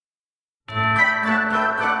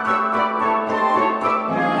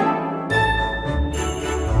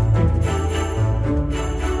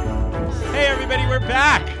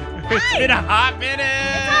It's been a hot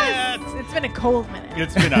minute. It's been a cold minute.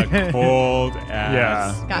 It's been a cold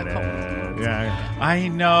ass Got minute. cold. Yeah. I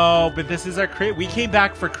know, but this is our we came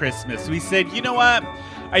back for Christmas. We said, you know what?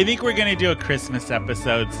 I think we're going to do a Christmas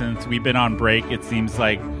episode since we've been on break. It seems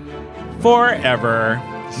like forever.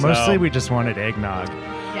 Mostly we just wanted eggnog.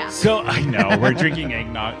 Yeah. So I know we're drinking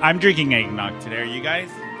eggnog. I'm drinking eggnog today. Are you guys?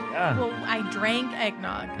 Yeah. Well, I drank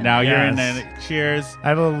eggnog. Now you're in Yes. the cheers. I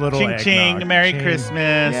have a little Ching eggnog. ching. Merry Ching.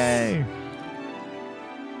 Christmas. Yay.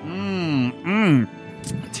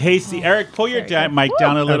 Tasty. Eric, pull your mic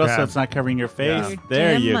down a little Okay. so it's not covering your face. Yeah.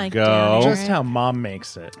 There Jam you mic go. down, Just how mom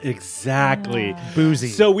makes it. Exactly. Boozy.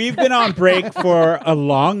 So we've been on break for a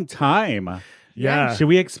long time. yeah. Should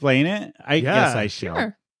we explain it? I guess I should.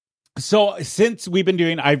 Sure. So since I've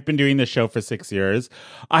been doing the show for 6 years,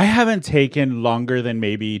 I haven't taken longer than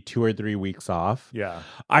maybe 2 or 3 weeks off. Yeah.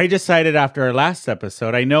 I decided after our last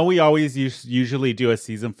episode, I know we always usually do a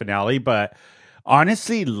season finale, but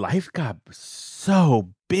honestly, life got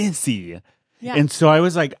so busy. Yeah. And so I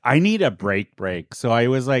was like, I need a break. So I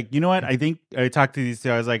was like, you know what? I think I talked to these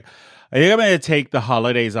two. I was like, I think I'm going to take the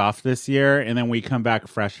holidays off this year, and then we come back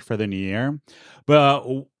fresh for the new year. But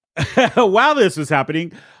while this was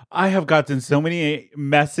happening, I have gotten so many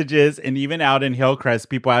messages, and even out in Hillcrest,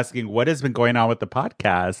 people asking what has been going on with the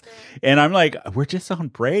podcast. And I'm like, we're just on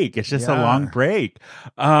break. It's just a long break.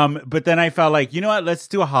 But then I felt like, you know what? Let's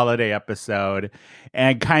do a holiday episode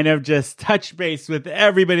and kind of just touch base with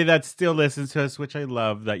everybody that still listens to us, which I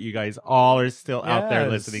love that you guys all are still out there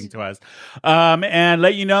Yes. listening to us. And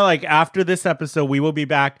let you know, like after this episode, we will be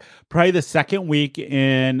back probably the second week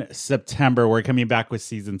in September. We're coming back with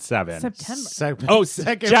season 7.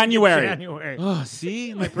 September. January. Oh,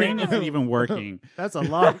 see, my brain isn't even working. That's a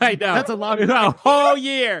lot. I know. That's a lot. A whole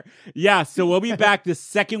year. Yeah, so we'll be back the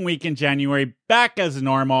second week in January, back as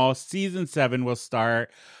normal. Season 7 will start.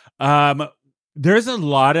 There's a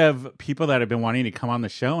lot of people that have been wanting to come on the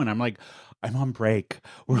show, and I'm like, I'm on break.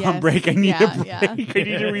 We're on break. I need a break. Yeah. I need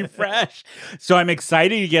to refresh. So I'm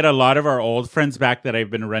excited to get a lot of our old friends back that I've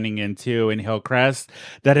been running into in Hillcrest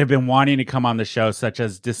that have been wanting to come on the show, such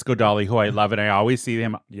as Disco Dolly, who I love, and I always see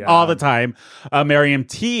him all the time. Miriam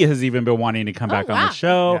T has even been wanting to come back on the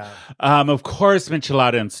show. Yeah. Of course,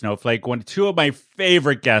 Michelada and Snowflake, two of my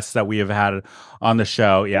favorite guests that we have had on the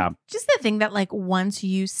show. Yeah. Just the thing that, like, once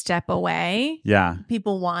you step away, Yeah.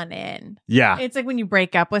 people want in. Yeah. It's like when you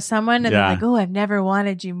break up with someone and they're like, oh, I've never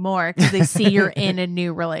wanted you more because they see you're in a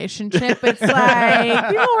new relationship. It's like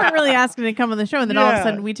people weren't really asking to come on the show. And then all of a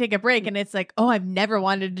sudden we take a break and it's like, oh, I've never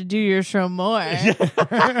wanted to do your show more.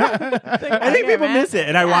 I think people miss it.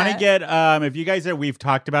 And I want to get, if you guys we've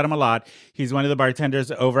talked about him a lot. He's one of the bartenders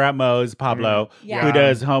over at Moe's, Pablo, who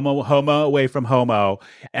does Homo Away from Homo.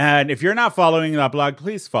 And if you're not following that blog,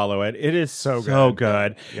 please follow it. It is so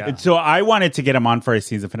good. Yeah. And so I wanted to get him on for a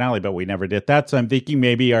season finale, but we never did that. So I'm thinking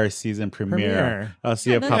maybe our season premiere. I'll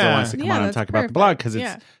see if Pablo wants to come on and talk about the blog because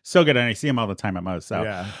it's so good. And I see him all the time at Moe's.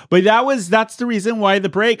 So, but that's the reason why the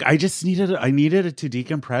break. I needed it to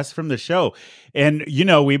decompress from the show. And, you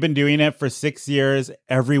know, we've been doing it for 6 years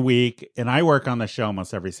every week. And I work on the show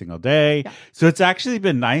almost every single day. Yeah. So it's actually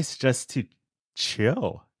been nice just to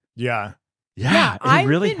chill. Yeah. Yeah, I've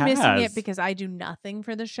really been missing it because I do nothing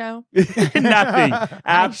for the show. Nothing.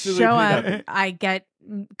 Absolutely I show up, nothing. I get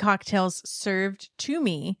cocktails served to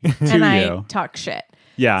me, and I talk shit.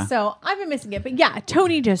 Yeah. So I've been missing it. But yeah,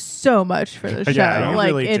 Tony does so much for the show. Yeah, you like,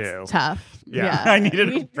 really it's do. tough. Yeah. I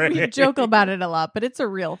needed a break. We joke about it a lot, but it's a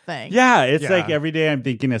real thing. Yeah, it's like every day I'm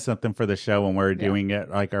thinking of something for the show when we're doing it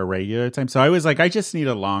like our regular time. So I was like, I just need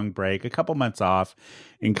a long break, a couple months off,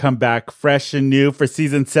 and come back fresh and new for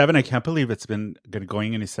season 7. I can't believe it's been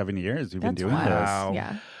going into 7 years. We've been doing this.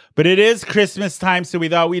 Yeah. But it is Christmas time, so we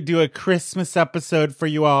thought we'd do a Christmas episode for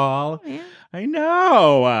you all. Oh, yeah. I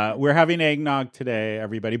know. We're having eggnog today,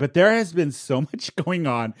 everybody. But there has been so much going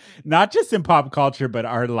on, not just in pop culture, but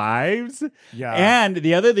our lives. Yeah. And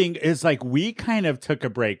the other thing is, like, we kind of took a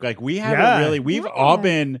break. Like, we haven't really, we've all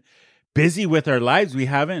been busy with our lives. We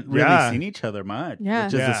haven't really seen each other much,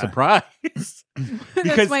 which is a surprise.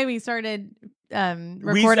 That's why we started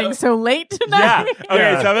recording so late tonight. Yeah.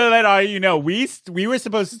 Okay, so I'm going to let all you know, we were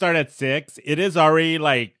supposed to start at 6. It is already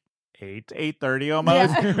like 8:30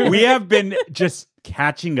 almost. Yeah. We have been just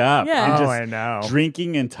catching up. Yeah. And just I know.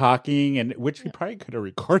 drinking and talking, and which we probably could have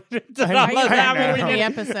recorded it. The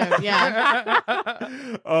episode.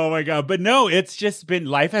 Yeah. Oh my God. But no, it's just been,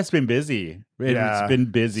 life has been busy. It's been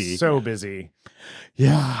busy. So busy.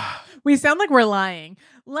 Yeah. We sound like we're lying.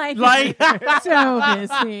 Life is so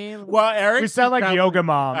busy. Well, Eric, We sound like yoga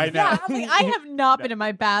moms. I know. Yeah, I'm like, I have not been in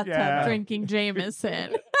my bathtub Yeah. drinking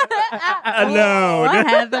Jameson. Alone. Oh,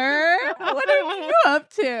 Heather, what are you up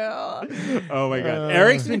to? Oh my God.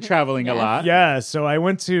 Eric's been traveling a lot. Yeah, so I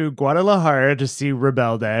went to Guadalajara to see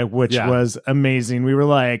Rebelde, which was amazing. We were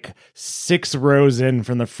like 6 rows in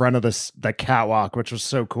from the front of the catwalk, which was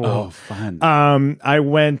so cool. Oh, fun. I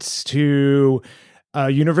went to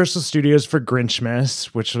Universal Studios for Grinchmas,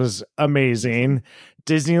 which was amazing.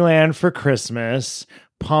 Disneyland for Christmas.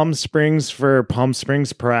 Palm Springs for Palm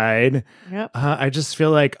Springs Pride. Yep. I just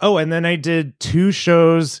feel like, and then I did 2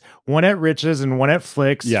 shows, one at Rich's and one at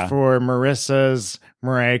Flick's for Marissa's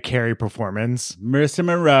Mariah Carey performance. Marissa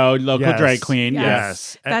Monroe, local drag queen.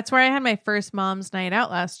 Yes. That's where I had my first mom's night out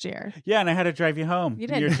last year. Yeah, and I had to drive you home. You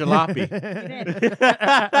did. Your jalopy. You did.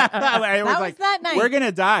 I was was like, that night. we're going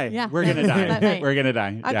to die. Yeah, We're going to that was die. that night. We're going to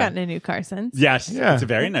die. I've gotten a new car since. Yes, Yeah. it's a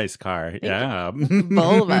very nice car. Yeah.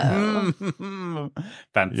 Volvo.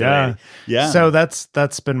 Fancy. Yeah. Yeah. So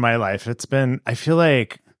that's been my life.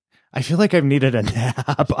 I feel like I've needed a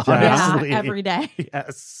nap, honestly. Yeah, every day.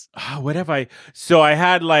 Yes. What have I? So I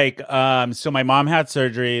had so my mom had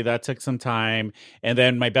surgery. That took some time. And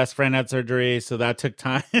then my best friend had surgery. So that took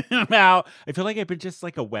time out. I feel like I've been just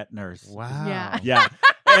like a wet nurse. Wow. Yeah. Yeah.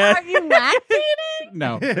 Are you lactating?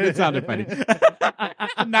 No, but it sounded funny.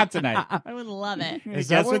 Not tonight. I would love it. Is Guess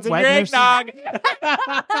that what what's in wet your nurses- eggnog?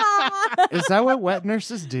 Is that what wet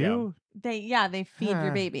nurses do? They feed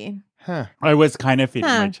your baby. Huh. I was kind of feeding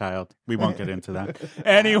my Huh. child. We won't get into that.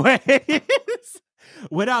 Anyways,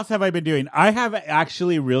 what else have I been doing? I have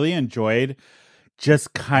actually really enjoyed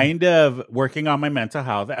just kind of working on my mental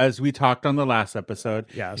health. As we talked on the last episode,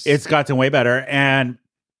 Yes. it's gotten way better, and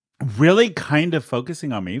really kind of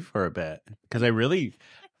focusing on me for a bit because When I've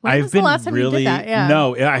was the been last time you really did that? Yeah.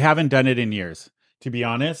 no, I haven't done it in years. To be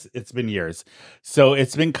honest, it's been years. So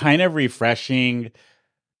it's been kind of refreshing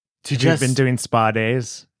to You've just been doing spa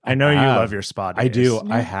days. I know you have. love your spa days. I do.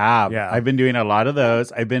 Yeah. I have. Yeah. I've been doing a lot of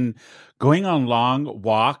those. I've been going on long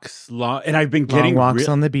walks, and I've been Long getting walks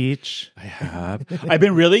on the beach. I have. I've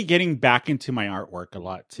been really getting back into my artwork a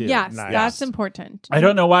lot too. Yes, Nice. that's important. I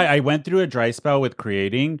don't know why. I went through a dry spell with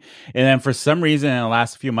creating, and then for some reason in the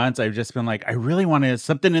last few months, I've just been like, I really want to.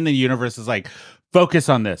 Something in the universe is like, focus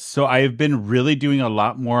on this. So I've been really doing a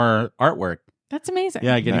lot more artwork. That's amazing.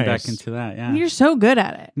 Yeah, getting Nice. back into that. Yeah. You're so good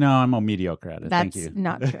at it. No, I'm a mediocre at it. That's Thank you.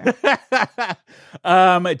 not true.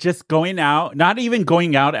 Just going out, not even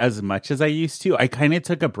going out as much as I used to. I kind of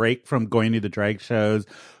took a break from going to the drag shows,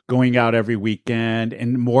 going out every weekend,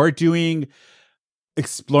 and more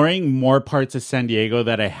exploring more parts of San Diego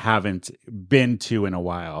that I haven't been to in a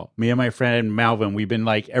while. Me and my friend Malvin, we've been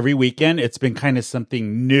like every weekend, it's been kind of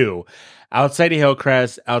something new outside of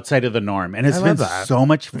Hillcrest, outside of the norm. And it's I been love that. so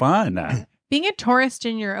much fun. Being a tourist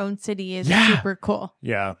in your own city is Yeah. super cool.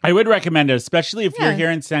 Yeah. I would recommend it, especially if you're Yeah.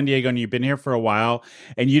 here in San Diego and you've been here for a while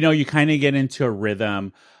and you kind of get into a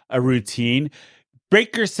rhythm, a routine.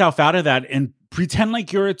 Break yourself out of that and pretend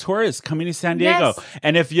like you're a tourist coming to San Diego. Yes.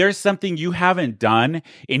 And if there's something you haven't done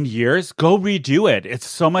in years, go redo it. It's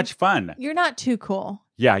so much fun. You're not too cool.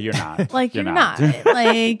 Yeah, you're not. Like you're not.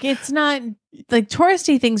 Like it's not like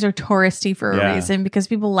touristy things are touristy for Yeah. a reason because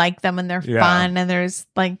people like them and they're Yeah. fun and there's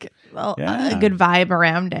like Yeah. a good vibe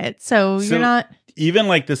around it. So So- you're not. Even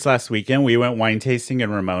like this last weekend, we went wine tasting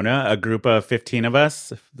in Ramona, a group of 15 of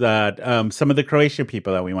us, that some of the Croatian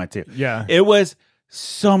people that we went to. Yeah. It was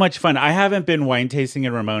so much fun. I haven't been wine tasting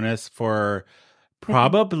in Ramona's for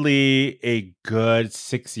probably a good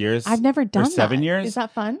 6 years. I've never done 7 that. years. Is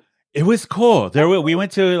that fun? It was cool. We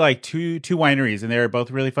went to like two wineries and they were both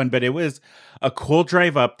really fun, but it was a cool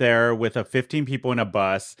drive up there with 15 people in a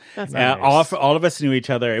bus. That's nice. All of us knew each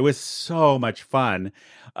other. It was so much fun.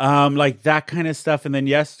 Like that kind of stuff. And then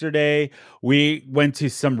yesterday we went to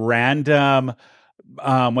some random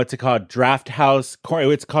what's it called? Draft House.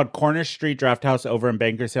 It's called Corner Street Draft House over in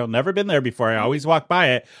Bakersfield. Never been there before. I always walk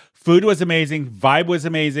by it. Food was amazing. Vibe was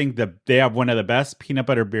amazing. They have one of the best peanut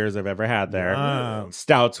butter beers I've ever had there. Wow.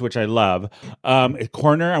 Stouts, which I love. I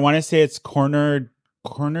want to say it's Corner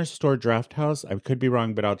Store Draft House. I could be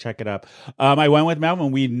wrong, but I'll check it up. I went with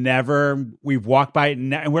Melvin. We've walked by it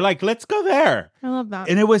and we're like, let's go there. I love that.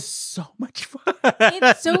 And it was so much fun.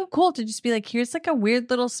 It's so cool to just be like, here's like a weird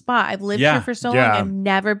little spot. I've lived Yeah. here for so Yeah. long. I've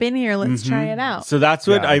never been here. Let's try it out. So that's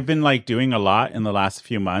what Yeah. I've been like doing a lot in the last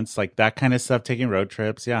few months, like that kind of stuff, taking road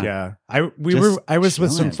trips. Yeah. Yeah. Just I was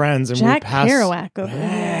with some chilling. friends and Jack we passed Kerouac over here.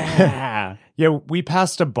 Yeah. Yeah, we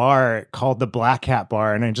passed a bar called the Black Hat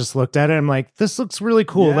Bar and I just looked at it. I'm like, this looks really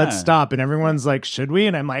cool. Yeah. Let's stop. And everyone's like, should we?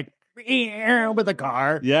 And I'm like, with the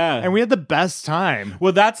car. Yeah. And we had the best time.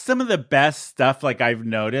 Well, that's some of the best stuff. Like I've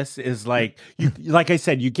noticed is like like I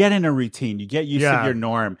said, you get in a routine, you get used to your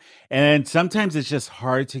norm, and sometimes it's just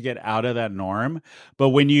hard to get out of that norm. But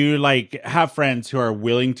when you like have friends who are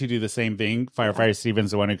willing to do the same thing, Firefighter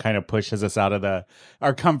Steven's the one who kind of pushes us out of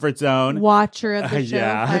our comfort zone. Watcher of the show,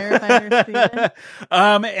 Firefighter Steven.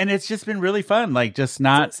 And it's just been really fun, like just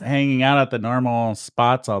not hanging out at the normal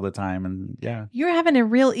spots all the time, and you're having a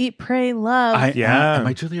real eat, pray, love. Am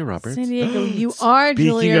I Julia Roberts? San Diego, you are.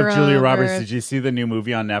 Speaking of Julia Roberts, did you see the new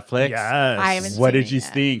movie on Netflix? Yes. I haven't. What did you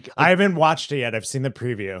think? I haven't watched it yet. I've seen the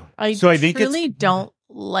preview. I think truly don't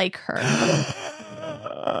like her.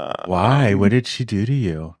 Why? What did she do to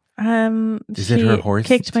you? Is it her horse?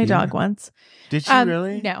 Kicked my dog once. Did she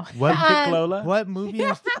really? No. What kick Lola? What movie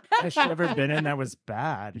has she ever been in that was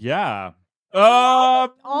bad? Yeah.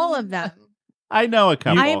 All of them. I know a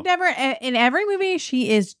couple. I've never in every movie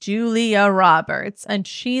she is Julia Roberts, and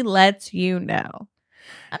she lets you know.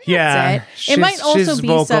 That's it. It might also she's be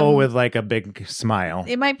vocal with like a big smile.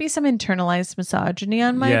 It might be some internalized misogyny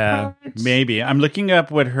on my part. Maybe. I'm looking up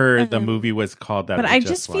what the movie was called. But I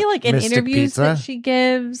just feel like in Mystic interviews Pizza? that she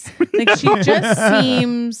gives, like she just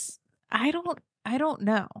seems. I don't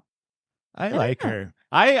know. I like her.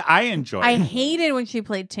 I enjoy. I hated when she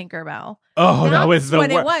played Tinkerbell. Oh, that was the what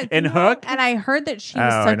it was. And Hook. And I heard that she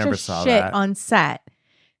was such a shit on set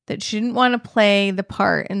that she didn't want to play the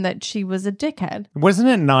part and that she was a dickhead. Wasn't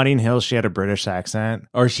it Notting Hill? She had a British accent,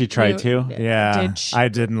 or she tried to. Yeah, I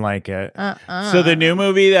didn't like it. So the new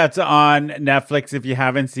movie that's on Netflix, if you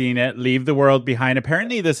haven't seen it, Leave the World Behind.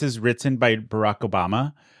 Apparently, this is written by Barack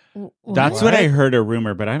Obama. That's what I heard a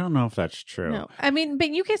rumor, but I don't know if that's true. No, I mean, but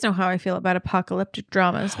you guys know how I feel about apocalyptic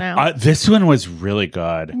dramas now. This one was really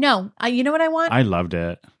good. No, you know what I want? I loved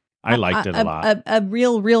it. I liked it a lot. A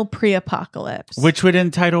real pre-apocalypse. Which would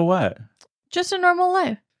entitle what? Just a normal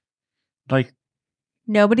life. Like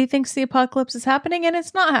nobody thinks the apocalypse is happening, and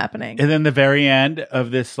it's not happening. And then the very end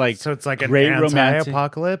of this, like, so it's like great an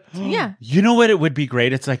anti-apocalypse. Yeah. You know what? It would be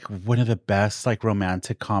great. It's like one of the best, like,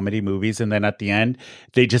 romantic comedy movies, and then at the end,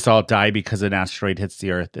 they just all die because an asteroid hits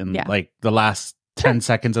the Earth, and like the last 10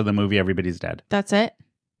 seconds of the movie, everybody's dead. That's it.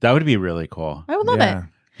 That would be really cool. I would love it.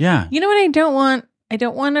 Yeah. You know what I don't want? I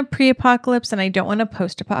don't want a pre-apocalypse, and I don't want a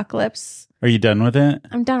post-apocalypse. Are you done with it?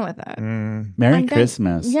 I'm done with it. Merry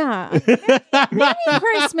Christmas. Yeah. Merry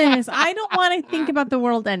Christmas. I don't want to think about the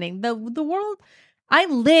world ending. The world. I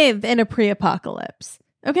live in a pre-apocalypse.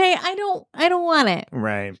 Okay, I don't want it.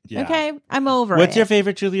 Right. Yeah. Okay, I'm over What's it. your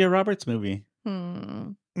favorite Julia Roberts movie?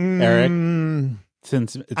 Eric?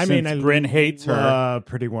 Since Brynn hates her.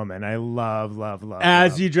 Pretty Woman. I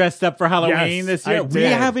love. You dressed up for Halloween this year? We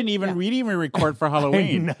didn't even record for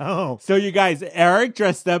Halloween. I know. So you guys, Eric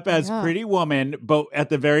dressed up as Pretty Woman, but at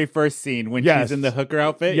the very first scene when she's in the hooker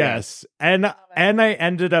outfit. Yes. And I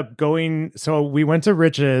ended up going, so we went to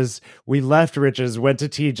Rich's, we left Rich's, went to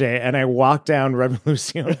TJ, and I walked down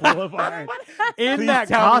Revolution Boulevard in that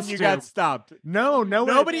costume. You got stopped. No.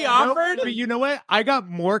 Nobody offered? But you know what? I got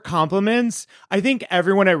more compliments. I think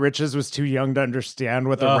everyone at Rich's was too young to understand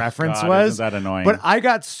what the reference was. Isn't that annoying? But I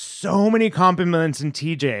got so many compliments in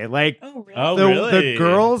TJ. Like, really? The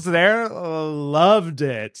girls there loved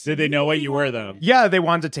it. Did they know what you were, though? Yeah, they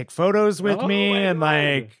wanted to take photos with me, and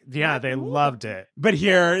they loved it. But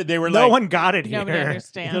here, they were no one got it here. Nobody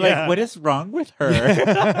understands. They're like, what is wrong with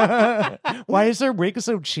her? Why is her wig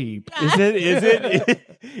so cheap?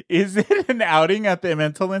 Is it an outing at the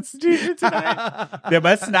mental institution tonight? There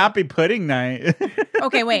must not be pudding night.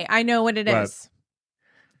 Okay, wait. I know what it is.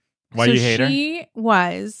 Why you hate her? She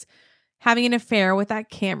was having an affair with that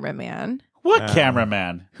cameraman. What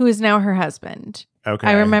cameraman? Who is now her husband. Okay.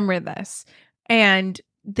 I remember this. And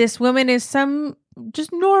this woman is some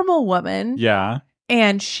just normal woman. Yeah.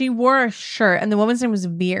 And she wore a shirt, and the woman's name was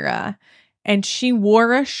Vera. And she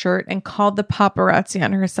wore a shirt and called the paparazzi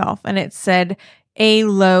on herself. And it said,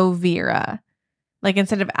 aloe vera. Like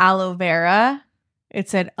instead of aloe vera, it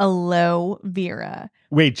said aloe vera.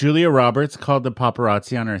 Wait, Julia Roberts called the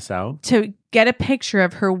paparazzi on herself? To get a picture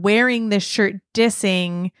of her wearing this shirt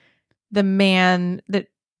dissing the man that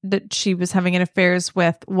she was having an affairs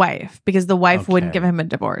with wife, because the wife wouldn't give him a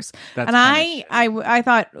divorce. And I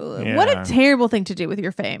thought, what a terrible thing to do with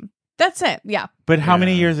your fame. That's it. Yeah. But how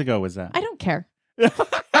many years ago was that? I don't care.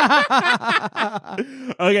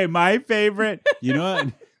 Okay, my favorite, you know what?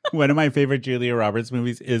 One of my favorite Julia Roberts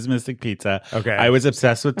movies is Mystic Pizza. Okay. I was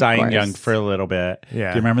obsessed with Dying Young for a little bit.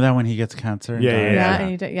 Yeah. Do you remember that when he gets cancer? And Yeah.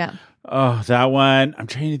 Yeah. Oh, that one. I'm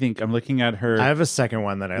trying to think. I'm looking at her. I have a second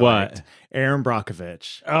one that I What? liked. Aaron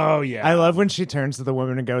Brockovich. Oh, yeah. I love when she turns to the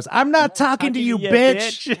woman and goes, "I'm not talking to you,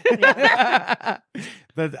 bitch."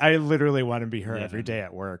 But I literally want to be her every day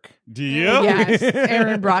at work. Do you? Yes.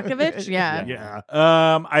 Aaron Brockovich. Yeah. Yeah.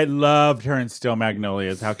 I loved her in Still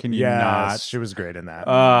Magnolias. How can you not? She was great in that.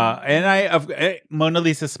 And Mona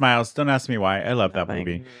Lisa Smiles. Don't ask me why. I love that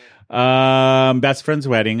movie. Best Friend's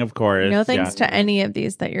Wedding, of course. No thanks to any of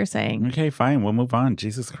these that you're saying. Okay, fine. We'll move on.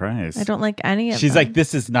 Jesus Christ. I don't like any of them. She's like,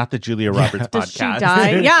 this is not the Julia Roberts podcast. Does she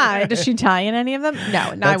die? Yeah. Does she die in any of them?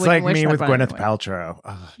 No. That's like me with Gwyneth Paltrow. Paltrow.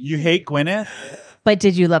 Ugh. You hate Gwyneth? But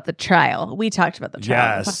did you love The Trial? We talked about The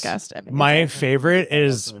Trial on the Yes. podcast. I mean, My favorite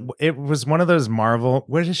is, it was one of those Marvel,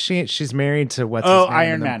 what is she? She's married to what's his name?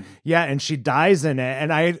 Iron Man. Yeah, and she dies in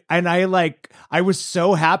it. And I was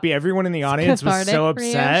so happy. Everyone in the audience was so cathartic for you.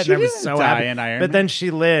 upset. She And I was didn't so die happy. in Iron But Man. then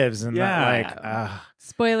she lives and Yeah. that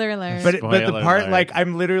spoiler alert. but the Spoiler part alert. like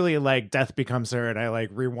I'm literally like death becomes her and I like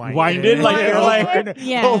rewind Wind it it, like, over, like-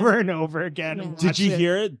 Yeah. over and over again. and Did watch you it.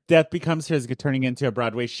 hear it? Death Becomes Her is turning into a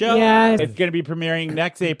Broadway show. Yes. It's going to be premiering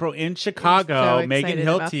next April in Chicago. So Megan excited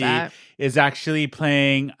about Hilty that. is actually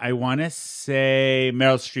playing, I want to say,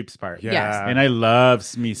 Meryl Streep's part. Yeah. Yes. And I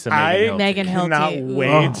love me some Megan Hilty. Megan Hilty. Cannot Ooh.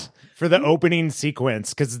 wait for the opening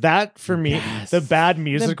sequence because that for me, the Bad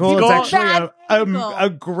musical is musical. actually Bad musical. a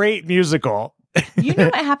great musical. You know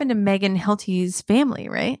what happened to Megan Hilty's family,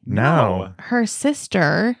 right? No. Her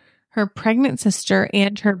sister, her pregnant sister,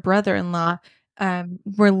 and her brother-in-law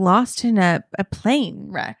were lost in a plane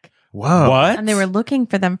wreck. Whoa. What? And they were looking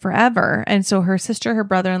for them forever. And so her sister, her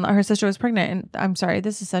brother-in-law, her sister was pregnant. And I'm sorry,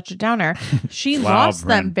 this is such a downer. She Wow, lost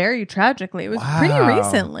them Brynn. very tragically. It was pretty Wow.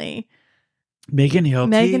 recently. Megan Hilty?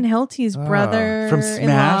 Megan Hilty's brother From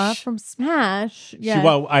Smash? From Smash. Yeah.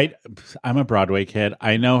 I'm a Broadway kid.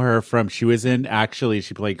 I know her from, she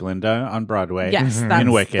played Glinda on Broadway. Yes, Mhm. that's In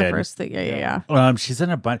the Wicked. first thing. Yeah. She's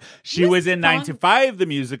in a bunch. She This was in 9 song- to 5, the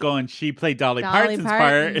musical, and she played Dolly Parton's part.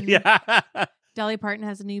 Parton. Yeah. Dolly Parton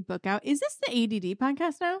has a new book out. Is this the ADD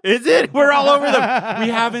podcast now? Is it? We're all over them. We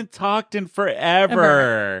haven't talked in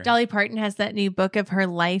forever. Dolly Parton has that new book of her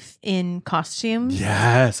life in costumes.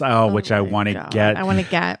 Yes. Which I my want to God. get. I want to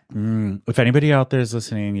get If anybody out there is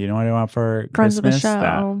listening, you know what I want for friends of the Christmas?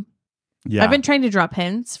 show. Yeah. I've been trying to drop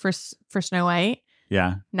hints for Snow White.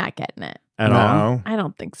 Yeah. Not getting it. At all? No. I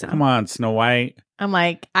don't think so. Come on, Snow White. I'm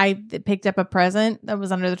like, I picked up a present that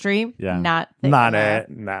was under the tree. Yeah. Not thick Not enough. it.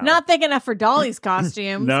 No. Not thick enough for Dolly's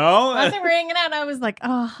costumes. No. As they were hanging out, I was like,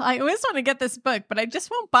 oh, I always want to get this book, but I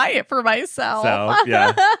just won't buy it for myself. So,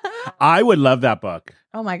 yeah. I would love that book.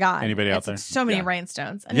 Oh my God. Anybody out It's there? So many Yeah.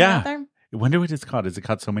 rhinestones. Anyone Yeah. out there? I wonder what it's called. Is it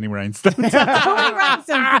called So Many Rhinestones? So many rhinestones,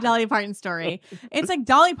 the Dolly Parton story. It's like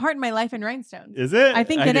Dolly Parton, My Life in Rhinestones. Is it? I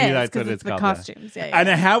think it think is that's because what it's the called, costumes. Yeah, And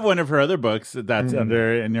I yeah. have one of her other books that's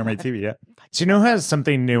under near my TV. Yeah. Do you know who has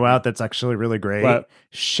something new out that's actually really great? What?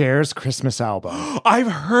 Cher's Christmas album. I've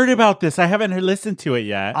heard about this. I haven't listened to it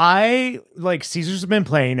yet. Caesar's been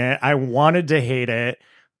playing it. I wanted to hate it.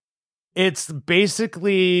 It's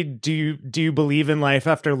basically do you believe in life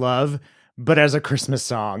after love, but as a Christmas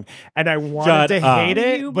song. And I wanted Shut to up. hate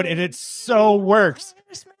it, but it so works.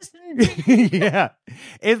 Yeah.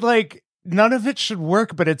 It like none of it should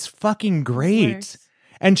work, but it's fucking great. Works.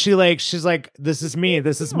 And she's like, this is me.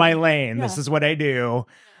 This is my lane. This is what I do.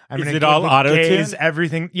 I'm Is gonna it give all the auto-tuned? gays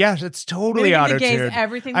everything. Yeah, it's totally Gonna give the gays auto-tuned.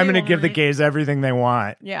 everything I'm they going to give the want. gays everything they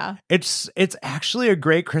want. Yeah. It's actually a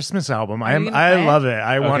great Christmas album. Are you gonna I play it? love it.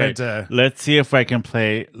 I Okay, wanted to. Let's see if I can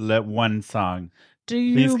play one song. Do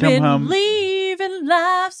Please you come home. believe in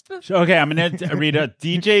life's Okay, I'm going to read a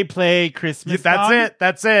DJ play Christmas That's song. it.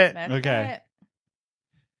 That's it. That's Okay. it.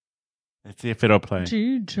 Let's see if it'll play.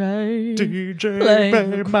 DJ. DJ, Play play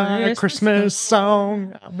the my Christmas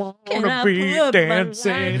song. I Can want I to be put my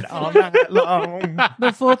dancing lights all night long.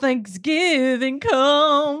 Before Thanksgiving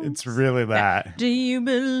comes. It's really that. Do you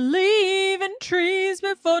believe in trees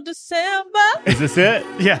before December? Is this it?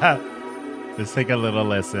 Yeah. Let's take a little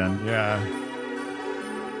listen. Yeah.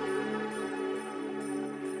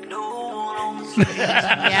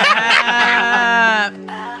 Yeah.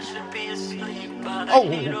 Oh.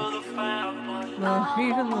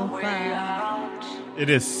 It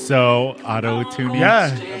is so auto-tuned.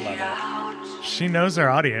 Yeah. She knows her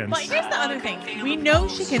audience. But here's the other thing. We know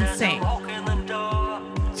she can sing.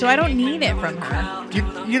 So I don't need it from her.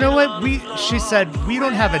 You know what? She said, we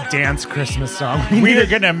don't have a dance Christmas song. We're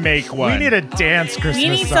going to make one. We need a dance Christmas We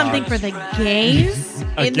need song. something for the gays in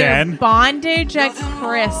their Again? bondage at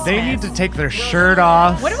Christmas. They need to take their shirt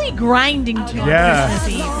off. What are we grinding to Yeah. on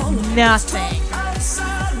Christmas Eve? Nothing.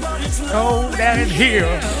 Go down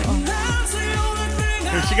here.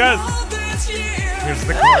 Here she goes. Here's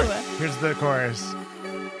the chorus. Here's the chorus.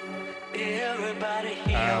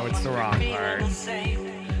 Oh, it's the wrong part.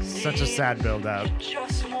 Such a sad build-up.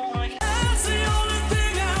 Let's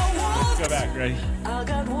go back. Ready?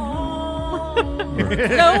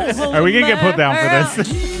 Are we gonna get put down for this?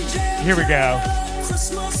 Here we go.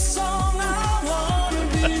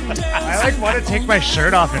 I want to take my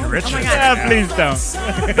shirt off in Richmond. Yeah, please don't.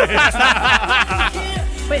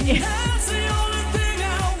 But yeah.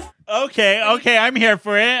 Okay, I'm here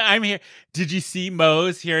for it. I'm here. Did you see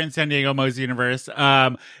Moe's here in San Diego, Moe's Universe?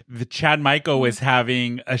 The Chad Michael was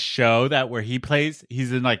having a show where he plays.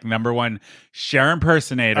 He's in like #1 Cher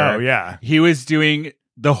impersonator. Oh yeah, he was doing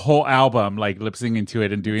the whole album, like lip syncing to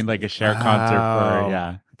it and doing like a Cher concert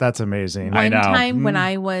for That's amazing. I One know. time when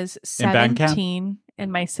I was 17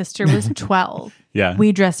 and my sister was 12, Yeah,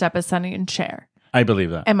 we dressed up as Sonny and Cher. I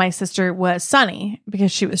believe that. And my sister was Sonny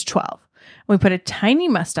because she was 12. We put a tiny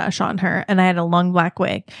mustache on her and I had a long black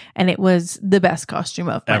wig. And it was the best costume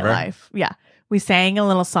of my Ever? life. Yeah. We sang a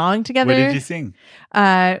little song together. What did you sing?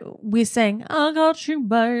 We sang, I got you,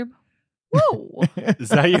 babe. Whoa. Is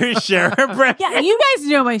that your Cher impression? Yeah, you guys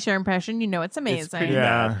know my Cher impression. You know it's amazing. pretty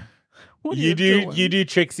Yeah. What are You do doing? you do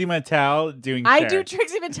Trixie Mattel doing I Cher. do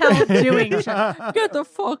Trixie Mattel doing Cher. Get the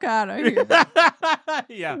fuck out of here.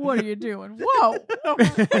 Yeah. What are you doing? Whoa.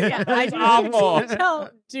 Yeah, I do awful. Trixie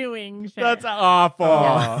Mattel doing Cher. That's awful.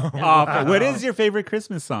 Yeah. Awful. What is your favorite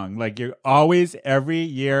Christmas song? Like you're always every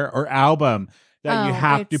year or album that you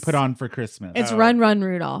have to put on for Christmas. It's Run, Run,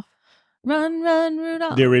 Rudolph. Run, Run,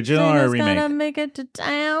 Rudolph. The original or a Santa's remake? gonna make it to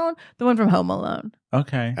town. The one from Home Alone.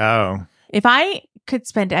 Okay. Oh. If I could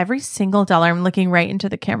spend every single dollar, I'm looking right into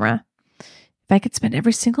the camera. If I could spend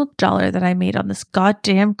every single dollar that I made on this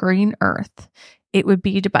goddamn green earth, it would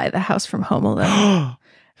be to buy the house from Home Alone.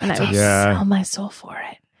 And I would Yeah. sell my soul for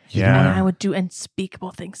it. Yeah. And I would do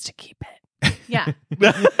unspeakable things to keep it. Yeah.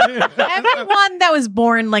 Everyone that was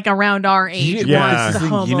born like around our age Yeah. wants the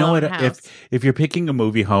Home You know Alone what? house. If you're picking a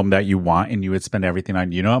movie home that you want and you would spend everything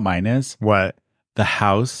on, you know what mine is? What? The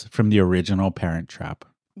house from the original Parent Trap.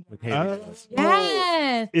 With Haley Mills.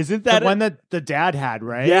 Yes. Isn't The that one that the dad had,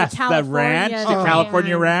 right? Yes, the California ranch, the ranch.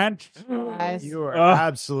 California ranch. Yes. You are Oh,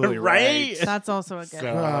 absolutely right. That's also a good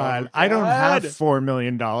So- one. God, I don't have $4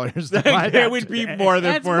 million. To buy that It would be today. more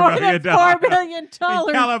than It's $4 more million. than $4 million, In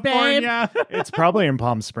babe. California. It's probably in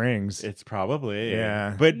Palm Springs. It's probably.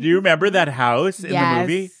 Yeah. But do you remember that house in the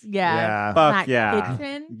movie? Yeah. Yeah. Fuck That yeah.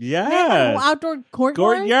 kitchen. Yeah. They had a whole outdoor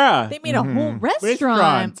courtyard. Yeah. They made a whole Mhm.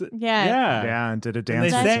 restaurant. Restaurant. Yeah. Yeah, and did a And they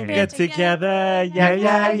dance. Let's sang get Get together. Together. Yeah,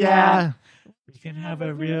 yeah, yeah. We can have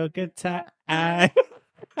a real good time.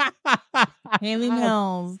 Haley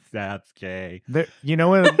Mills. That's gay. You know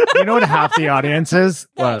what? You know what half the audience is?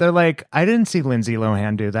 What? They're like, I didn't see Lindsay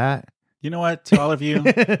Lohan do that. You know what? To all of you,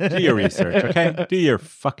 do your research, okay? Do your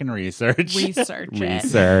fucking research. Research it.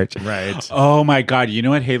 Research. Right. Oh my God. You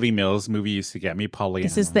know what Haley Mills movie used to get me? Pollyanna.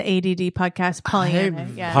 This is the ADD podcast, Pollyanna.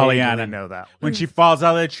 Yeah. Pollyanna. I know that. When she falls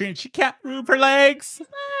out of the tree and she can't move her legs.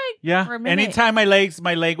 Yeah. For a minute. Anytime my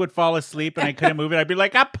leg would fall asleep and I couldn't move it, I'd be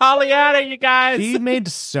like, I'm Pollyanna, you guys. She made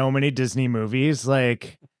so many Disney movies.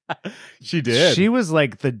 Like, She did. she was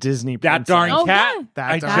like the Disney that princess. darn Oh, cat. yeah.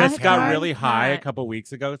 That I darn just cat. got really high a cat. couple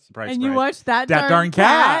weeks ago. Surprise, And you surprise. watched that darn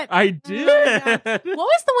cat. I Oh, did. yeah. What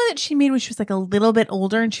was the one that she made when she was like a little bit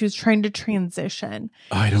older and she was trying to transition?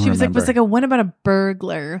 Oh, I don't She was remember. like a one about a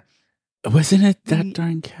burglar. Wasn't it that Ye-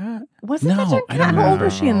 darn cat? Wasn't No, that darn I cat? don't How old remember.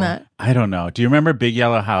 was she in that? I don't know. Do you remember Big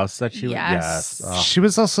Yellow House that she Yes. Yes. Oh. She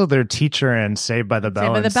was also their teacher in Saved by the Bell.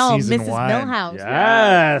 Saved by in the Bell, season Mrs. 1. Millhouse.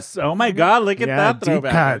 Yes. Oh my God. Look at Yeah, that deep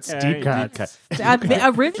throwback. cuts, Okay, deep cuts.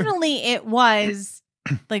 Originally, it was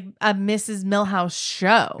like a Mrs. Millhouse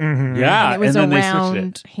show. Mhm. Yeah. And it was and then they switched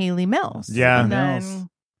around Haley Mills. Yeah. And then, Mills.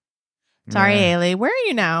 sorry, Yeah. Haley. Where are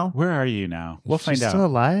you now? Where are you now? We'll She's find out. still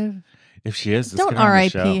alive? If she is, let's Don't get her on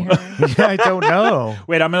the R.I.P. show. her. Yeah, I don't know.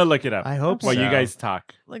 Wait, I'm going to look it up. I hope while so. you guys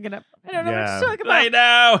talk. Look it up. I don't know Yeah. what to talk about.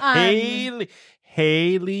 I know. Um,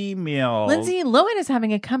 Haley Mills. Lindsay Lohan is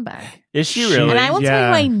having a comeback. Is she really? And I will tell Yeah.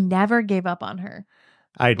 you, I never gave up on her.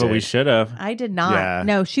 I did. But we should have. I did not. Yeah.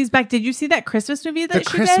 No, she's back. Did you see that Christmas movie that the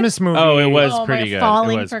she Christmas movie. Oh, it was Oh, my pretty good.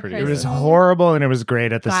 Falling It was for pretty It good. was Christmas. horrible and it was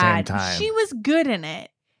great at the did? same God, time. she was good in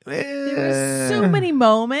it. There were so Eh. many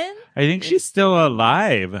moments. I think she's still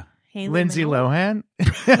alive. Haley Lindsay Mills. Lohan?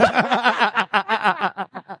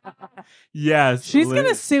 Yes. She's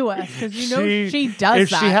gonna sue us because you know she does If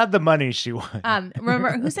that. she had the money, she would.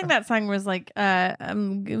 Remember who sang that song was like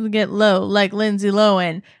I'm gonna get low like Lindsay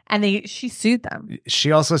Lohan, and she sued them.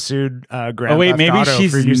 She also sued Grand Oh, wait, Theft maybe Auto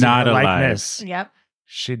she's for using not her alive. likeness. Yep.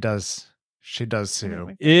 She does. She does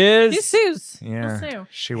sue. She Is sues. Yeah. She'll sue.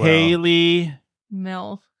 She will. Haley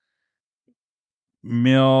Mills.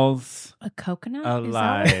 Mills A coconut?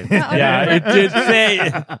 alive? Is that what- Yeah, it did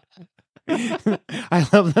say. I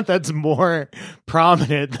love that that's more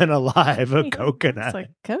prominent than alive, a It's coconut. like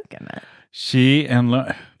coconut. She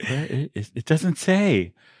and it doesn't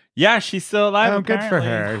say. Yeah, she's still alive. Oh, good for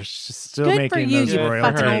apparently. her. She's still Good for making you, those you Good for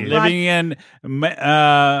fucking her. old royalties. broad- Living in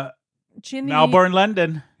Ginny Melbourne,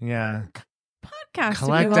 London. Yeah. podcast.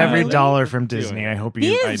 Collect if you every want. dollar from Do Disney. it. I hope Be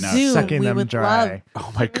you a I know. Zoom. sucking We them would dry. love.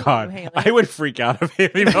 Oh my Ooh, god, Haley. I would freak out if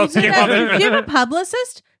Haley Mills came on. Do you have a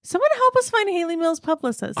publicist? Someone help us find Haley Mills'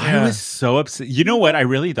 publicist. I was so upset. You know what? I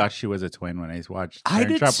really thought she was a twin when I watched I Parent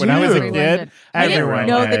did Trap when I was a too. Everyone kid. did. We didn't Everyone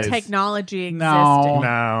know the does. technology existed. No.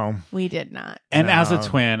 No. We did not. And as a No.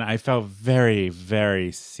 twin, I felt very,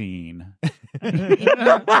 very seen. If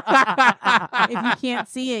you can't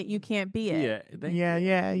see it, you can't be it.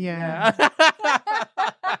 Yeah.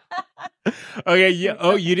 Okay.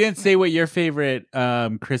 You didn't say what your favorite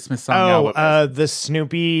Christmas song album is. The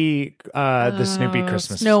Snoopy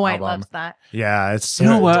Christmas Snow White album. loves that. Yeah, it's You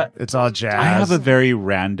know what? It's all jazz. I have a very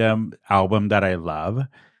random album that I love.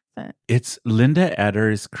 It's Linda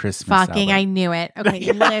Edder's Christmas Fucking, I album. knew it.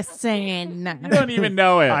 Okay, listen. You don't even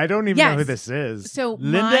know it. I don't even know who Yes. this is. So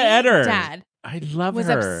Linda my Eder. dad I love was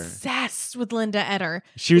her. obsessed with Linda Eder.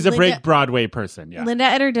 She was a Linda- break Broadway person. Yeah. Linda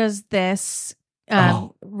Eder does this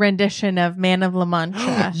rendition of Man of La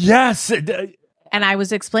Mancha. Yes. And I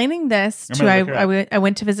was explaining this I'm to gonna look her I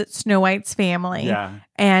went to visit Snow White's family. Yeah.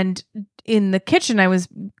 And in the kitchen I was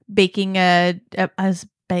baking a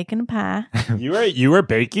pie. You were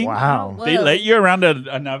baking? Wow. Oh, They whoa. let you around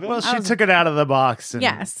an oven? Well, she was- took it out of the box. And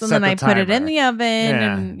Yes, and set then the I put it in timer. the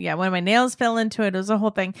oven, Yeah. and one of my nails fell into it. It was a whole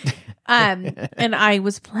thing. And I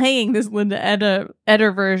was playing this Linda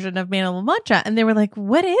Eder version of Man of La Mancha, and they were like,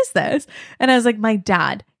 "What is this?" And I was like, "My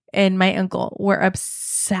dad and my uncle were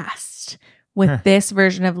obsessed with this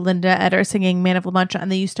version of Linda Eder singing Man of La Mancha,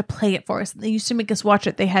 and they used to play it for us. They used to make us watch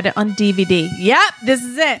it. They had it on DVD. Yep, this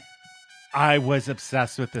is it. I was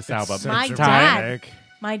obsessed with this album. so My It's dramatic.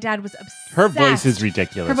 My dad was obsessed. Her voice is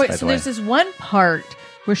ridiculous, Her by voice. the So way. there's this one part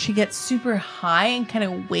where she gets super high and kind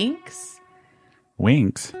of winks.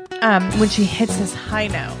 Winks. When she hits this high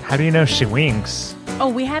note. How do you know she winks? Oh,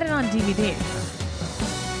 we had it on DVD.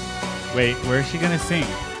 Wait, where is she going to sing?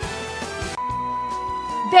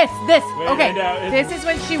 This. Wait, Okay, no, this is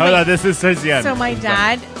when she Hold on, winks. this is towards the end. So my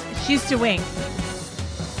dad, she used to wink.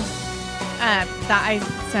 That I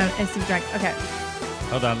seem drunk. Okay,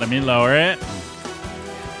 Hold on, let me lower it.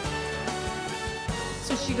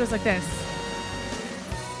 so she goes like this.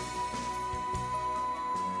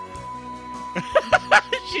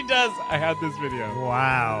 She does. I had this video.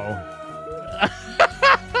 Wow.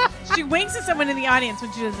 She winks at someone in the audience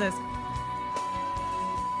when she does this.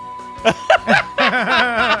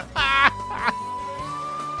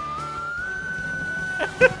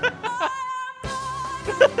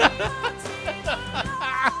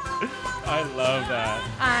 I love that.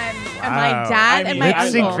 And my dad and my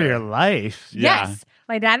Lip sync uncle. for your life. Yeah. Yes.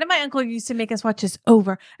 My dad and my uncle used to make us watch this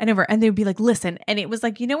over and over. And they would be like, listen. And it was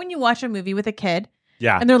like, you know, when you watch a movie with a kid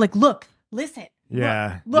Yeah. and they're like, look, listen.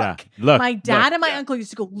 Yeah. Look. Yeah. Look, My dad look. and my uncle used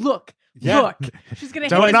to go, look. Yeah. Look. She's going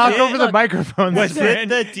to Don't hit knock us. over the microphone. Was it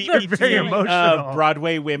the You're very emotional.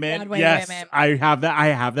 Broadway women? Broadway yes, women. I have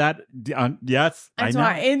that. Yes, I And know. so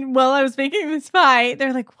and while I was making this pie,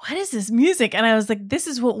 they're like, what is this music? And I was like, this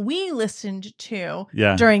is what we listened to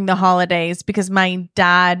Yeah. during the holidays because my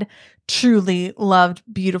dad truly loved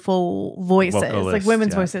beautiful voices, like Vocalist,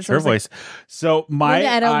 women's yeah. voices. So Her it was like, voice. So my Linda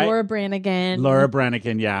Eder, I- Laura Branigan. Laura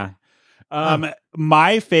Branigan, yeah.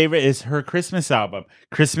 My favorite is her Christmas album.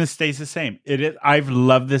 Christmas Stays the Same. It is. I've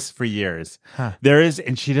loved this for years. Huh. There is,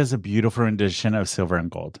 and she does a beautiful rendition of Silver and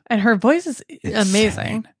Gold. And her voice is It's amazing.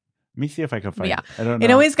 insane. Let me see if I can find Yeah. it. I don't know.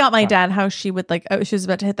 It always got my dad how she would like, she was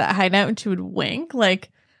about to hit that high note and she would wink. Like,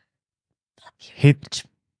 He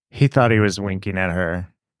thought he was winking at her.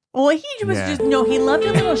 well, he was Yeah. just, no, he loved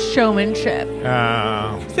a little showmanship.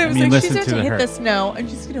 Oh. So it was I mean, like, listen she's about to to hit her. the snow and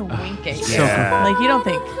she's going to wink at you. so Yeah. Like, you don't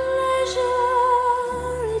think.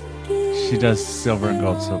 She does Silver and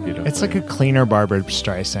Gold so beautiful. It's like a cleaner Barbara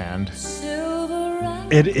Streisand.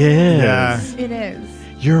 It is. Yeah. It is.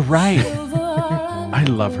 You're right. I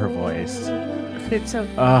love her voice. It's so.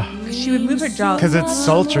 Uh, She would move her jaw. Because it's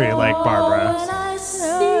sultry like Barbara.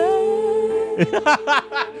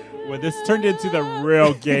 well, this turned into the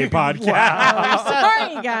real gay podcast.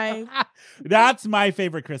 Sorry, guys. That's my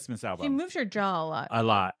favorite Christmas She album. moves her jaw a lot. A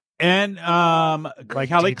lot. And Like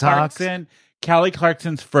Kelly Detox? Clarkson. Kelly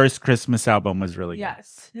Clarkson's first Christmas album was really good.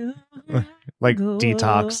 Yes. Like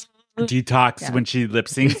Detox. detox when she lip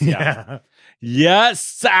syncs. Yeah.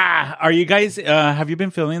 Yes. Are you guys? Have you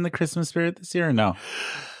been feeling the Christmas spirit this year or no?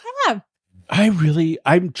 Yeah.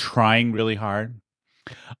 I'm trying really hard.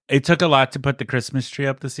 It took a lot to put the Christmas tree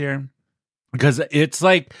up this year. Because it's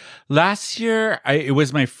like last year, it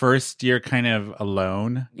was my first year kind of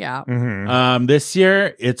alone. Yeah. Mm-hmm. This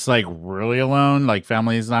year, it's like really alone. Like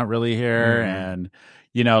family's not really here. And,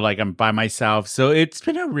 like I'm by myself. So it's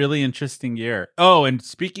been a really interesting year. Oh, and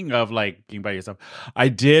speaking of like being by yourself, I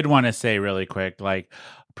did want to say really quick, like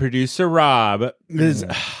producer Rob is...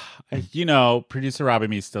 producer Rob and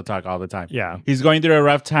me still talk all the time. Yeah. He's going through a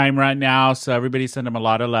rough time right now, so everybody send him a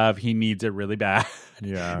lot of love. He needs it really bad.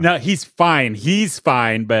 Yeah. No, he's fine.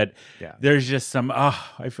 But there's just some,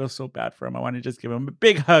 I feel so bad for him. I want to just give him a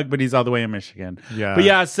big hug, but he's all the way in Michigan. Yeah. But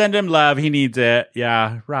yeah, send him love. He needs it.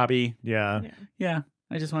 Yeah, Robbie. Yeah. Yeah.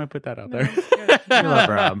 I just want to put that out there. I love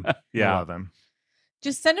Rob. Yeah. I love him.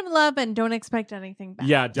 Just send him love and don't expect anything back.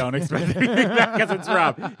 Yeah, don't expect anything back because it's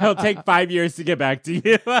Rob. He'll take 5 years to get back to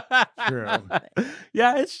you. True.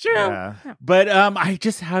 Yeah, it's true. Yeah. But I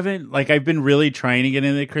just haven't, I've been really trying to get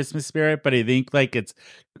into the Christmas spirit, but I think it's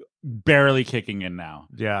barely kicking in now.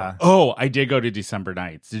 Yeah. Oh, I did go to December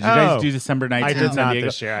nights. Did you guys do December nights? I in did San not Diego?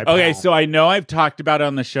 this year. Okay, so I know I've talked about it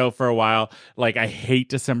on the show for a while. I hate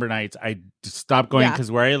December nights. I stopped going because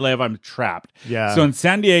where I live, I'm trapped. Yeah. So in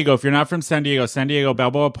San Diego, if you're not from San Diego,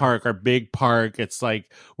 Balboa Park, our big park, it's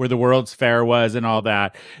like where the World's Fair was and all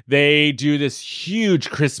that. They do this huge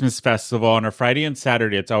Christmas festival on a Friday and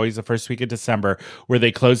Saturday. It's always the first week of December where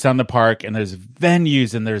they close down the park and there's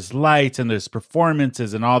venues and there's lights and there's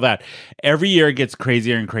performances and all that. Every year it gets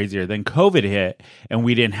crazier and crazier. Then COVID hit and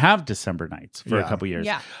we didn't have December nights for a couple years.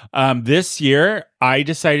 Yeah. This year I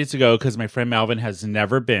decided to go because my friend Malvin has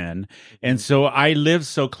never been. And so I live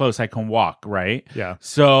so close I can walk, right? Yeah.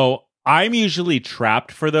 So I'm usually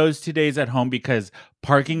trapped for those 2 days at home because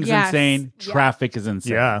parking's insane, traffic is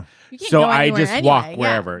insane. Yeah. So I just walk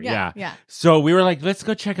wherever. Yeah. So we were like, let's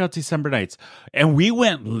go check out December nights. And we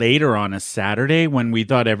went later on a Saturday when we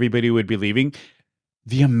thought everybody would be leaving.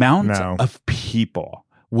 The amount of people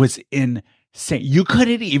was insane. You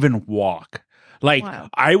couldn't even walk.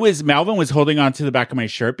 Malvin was holding on to the back of my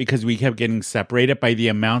shirt because we kept getting separated by the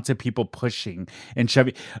amount of people pushing and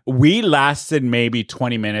shoving. We lasted maybe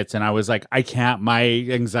 20 minutes and I was like, I can't, my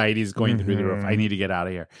anxiety is going through the roof. I need to get out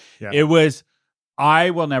of here. Yeah. I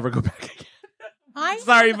will never go back again.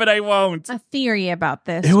 Sorry, but I won't. A theory about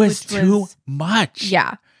this. It was too much.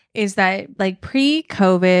 Yeah. Is that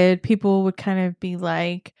pre-COVID, people would kind of be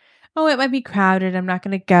like, oh, it might be crowded. I'm not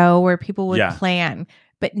going to go, where people would plan.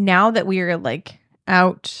 But now that we are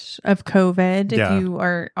out of COVID, if you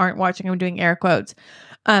aren't watching, I'm doing air quotes.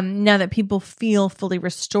 Now that people feel fully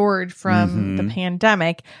restored from the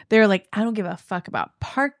pandemic, they're like, I don't give a fuck about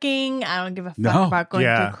parking. I don't give a fuck about going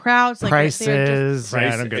through crowds. Prices.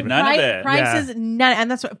 I don't give none of it. Prices, none.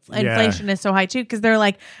 And that's what inflation is so high too, because they're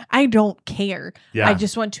like, I don't care. Yeah. I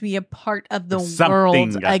just want to be a part of the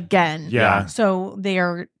world again. Yeah. So they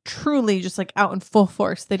are truly just out in full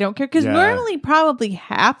force. They don't care. Because normally probably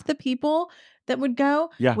half the people that would go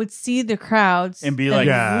would see the crowds and be like,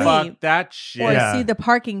 fuck that shit. Or see the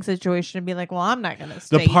parking situation and be like, well, I'm not going to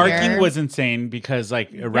stay The parking here. was insane because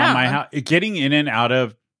around my house, getting in and out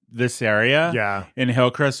of this area in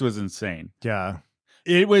Hillcrest was insane. Yeah.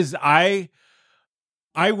 It was, I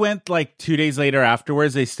went 2 days later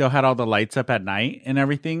afterwards. They still had all the lights up at night and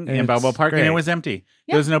everything in Balboa Park, and it was empty.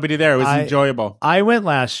 There was nobody there. It was enjoyable. I went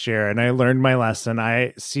last year and I learned my lesson.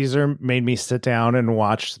 Caesar made me sit down and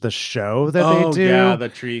watch the show that they do. Yeah, the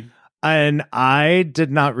tree. And I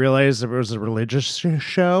did not realize it was a religious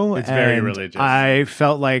show. It's very religious. I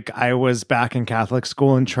felt like I was back in Catholic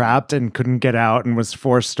school and trapped and couldn't get out and was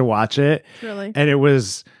forced to watch it. Really? And it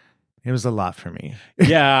was a lot for me.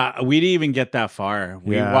 Yeah, we didn't even get that far.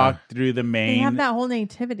 We walked through the main. They have that whole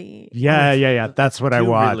nativity. Yeah. That's what I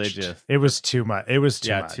watched. Religious. It was too much. It was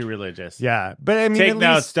too much. Too religious. Yeah, but I mean, take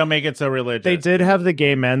notes. Don't make it so religious. They did have the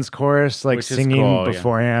gay men's chorus, which singing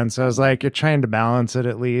beforehand. So I was like, you're trying to balance it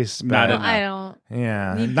at least. Not enough. I don't.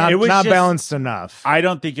 Yeah, It not balanced enough. I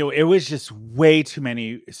don't think it was just way too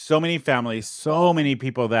many, so many families, so many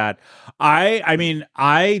people that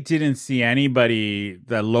I didn't see anybody,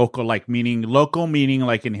 the local, meaning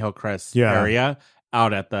in Hillcrest area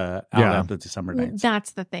out at the December nights.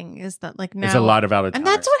 That's the thing, is that now there's a lot of out of towners. And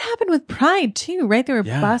that's what happened with Pride too, right? They were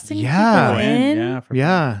busing people in.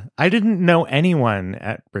 Yeah. I didn't know anyone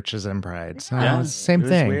at Riches and Pride. So same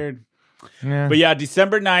thing. Weird. Yeah. But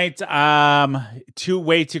December night,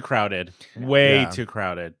 way too crowded. Too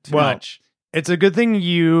crowded. Too much. It's a good thing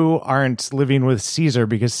you aren't living with Caesar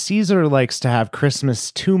because Caesar likes to have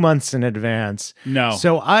Christmas 2 months in advance. No.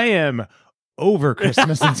 So I am over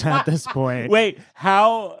Christmas at this point. Wait,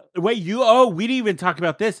 we didn't even talk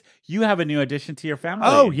about this. You have a new addition to your family.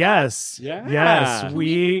 Oh, yes. Yeah. Yes. Can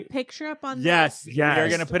we put a picture up on Yes. Yes. We're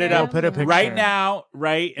going to put it We'll up put a picture. right now,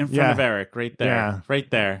 right in front of Eric, right there. Yeah. Right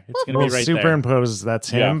there. It's going to We'll be right superimpose that's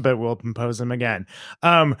him, Yeah. but we'll impose him again.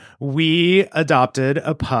 We adopted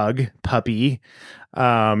a puppy.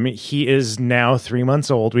 He is now 3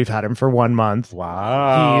 months old. We've had him for 1 month. there.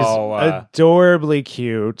 Wow. He's adorably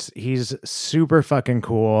cute. He's super fucking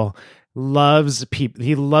cool. Loves people.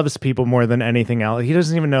 He loves people more than anything else. He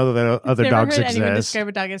doesn't even know that other dogs Anyone exist. describe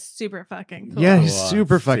a dog as super fucking cool. Yeah, he's Cool.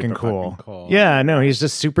 super fucking Super cool. fucking cool. Yeah, no, he's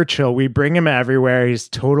just super chill. We bring him everywhere. He's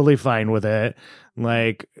totally fine with it.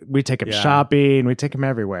 Like we take him Yeah. shopping. We take him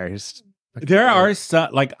everywhere. He's There are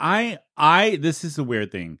some like I this is the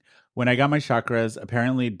weird thing. When I got my chakras,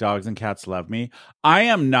 apparently dogs and cats love me. I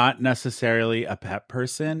am not necessarily a pet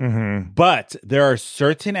person, Mhm. but there are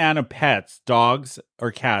certain pets, dogs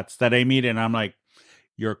or cats that I meet and I'm like,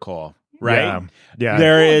 you're cool, right? Yeah.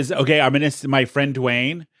 There is my friend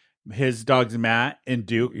Dwayne, his dogs Matt and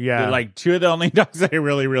Duke. Yeah. They're like two of the only dogs that I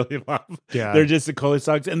really, really love. Yeah. They're just the coolest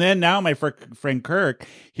dogs. And then now my friend Kirk,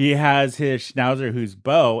 he has his schnauzer who's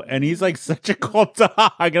Bo, and he's like such a cool dog.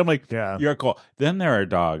 I'm like, Yeah. you're cool. Then there are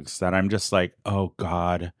dogs that I'm just like, oh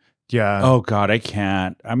God. Yeah. Oh God, I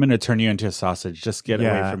can't. I'm gonna turn you into a sausage. Just get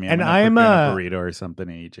away from me. And gonna I'm put you in a burrito or something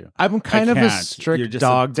to eat you. I'm kind of a can't. You're strict just a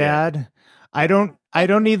dog dick. dad. I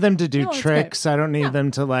don't need them to do No, it's tricks. I don't need No.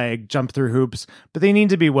 them to like jump through hoops, but they need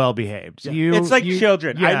to be well behaved. It's like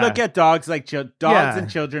children. I yeah. look at dogs like dogs Yeah. and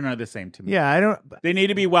children are the same to me. Yeah, I don't. They need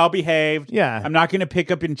to be well behaved. Yeah, I'm not going to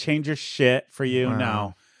pick up and change your shit for you. Wow.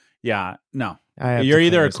 No. Yeah. No. I have You're to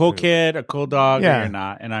either clean a his cool poop. kid, a cool dog, Yeah. or you're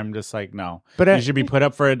not. And I'm just like, no. But you I- should be put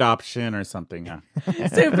up for adoption or something. Yeah.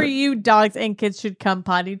 So for you, dogs and kids should come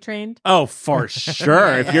potty trained. Oh, for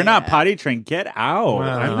sure. If you're not potty trained, get out.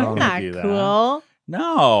 Wow. I'm not Not going to do that. cool.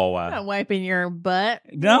 No. Not wiping your butt.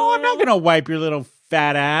 No, I'm not going to wipe your little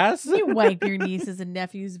fat ass. You wipe your nieces and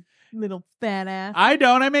nephews' little fat ass. I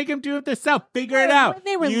don't. I make them do it themselves. Figure it out. When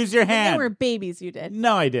they were, Use your when hand. They were babies. You did.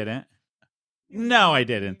 No, I didn't. No, I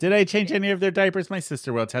didn't. Did I change any of their diapers? My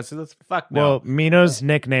sister will test this. Fuck no. Well, Mino's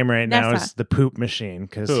nickname right now Next is the poop machine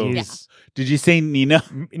because Who? he's Did you say Nina?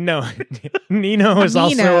 no Nino is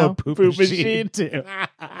also Nino. a poop, Poop machine machine? too.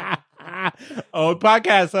 Oh,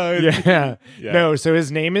 podcast host. Yeah. Yeah. No, so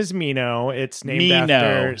his name is Mino. It's named Mino.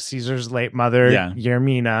 after Caesar's late mother, Yeah.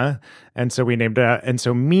 Yermina. And so we named it. And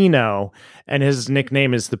so Mino, and his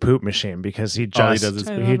nickname is the poop machine because he All he just does is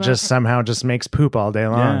I poop. love he that. just somehow just makes poop all day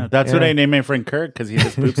long. Yeah, that's what Yeah. I named my friend Kirk because he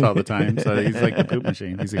just poops all the time. So he's like the poop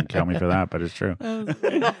machine. He's gonna kill me for that, but it's true.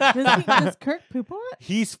 Does Kirk poop a lot?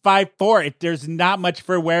 He's 5'4". There's not much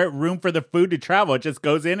for room for the food to travel. It just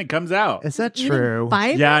goes in and comes out. Is that Eating true?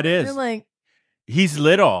 fiber? Yeah, it is. You're like, He's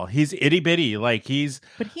little. He's itty bitty. Like he's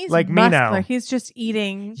but he's Like me now. muscular. He's just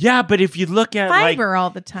eating yeah. But if you look at fiber like all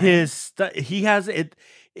the time. he has it.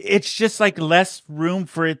 It's just like less room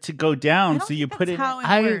for it to go I down. don't So you think put that's it. how it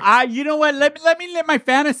I- works. You know what? Let me live my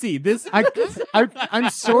fantasy. This I'm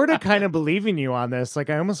sort of kind of believing you on this. Like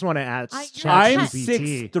I almost want to ask I'm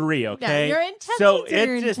ChatGPT. 6'3", okay? your intestines so are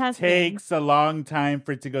your it just intestines. takes a long time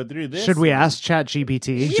for it to go through this. Should we ask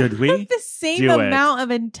ChatGPT? Should we? You have the same Do it. amount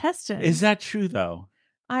of intestines. Is that true though?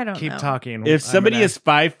 I don't Keep know. talking. If somebody I'm gonna- is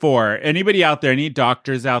 5'4", anybody out there, any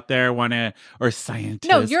doctors out there want to, or scientists?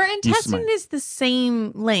 No, your you intestine smart- is the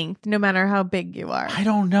same length no matter how big you are. I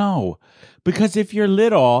don't know. Because if you're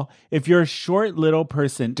little, if you're a short little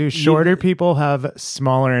person. do shorter people have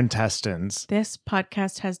smaller intestines? This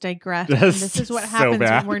podcast has digressed. That's And this is what so happens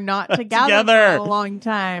bad. when we're not together, Together. for a long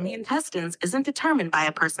time. The intestines isn't determined by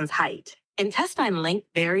a person's height. Intestine length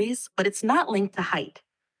varies, but it's not linked to height.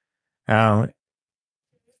 Oh,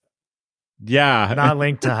 Yeah. not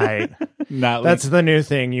linked to height. Not That's linked. the new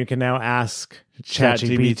thing. You can now ask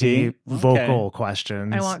ChatGPT ChatGPT? vocal Okay.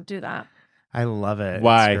 questions. I won't do that. I love it. It's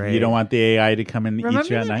Why? great. You don't want the AI to come and eat Remember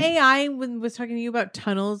you at that night? AI was talking to you about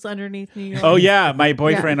tunnels underneath New York? Oh, yeah. My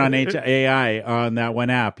boyfriend on AI on that one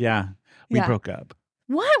app. Yeah. We Yeah. broke up.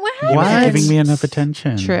 What? What He happened? wasn't giving me enough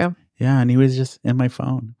attention. True. Yeah. And he was just in my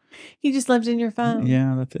phone. He just lived in your phone.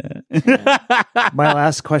 Yeah. That's it. My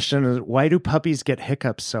last question is: why do puppies get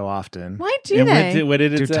hiccups so often? Why do And they? what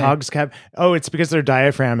did it Do say? dogs have? Oh, it's because their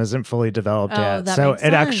diaphragm isn't fully developed Oh, yet. that So makes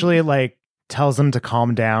it actually sense. like tells them to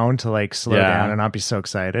calm down, to like slow Yeah. down and not be so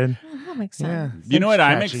excited. Oh, that makes Yeah. sense. You know what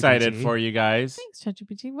I'm Thanks, excited ChatGPT. for, you guys? Thanks,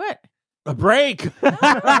 ChatGPT. What? a break. You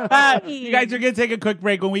guys are going to take a quick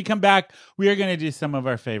break. When we come back, we are going to do some of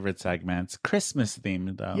our favorite segments. Christmas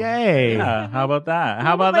themed, though. Yay. Yeah, how about that?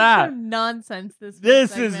 How What about a bunch that? of nonsense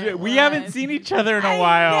This is, we haven't seen each other in a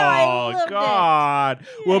while. I loved God.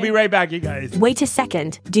 We'll be right back, you guys. Wait a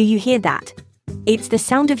second, do you hear that? It's the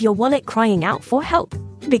sound of your wallet crying out for help.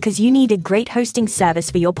 Because you need a great hosting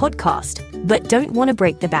service for your podcast, but don't want to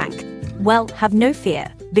break the bank. Well, have no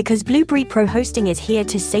fear, because Blueberry Pro Hosting is here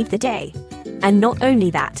to save the day. And not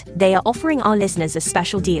only that, they are offering our listeners a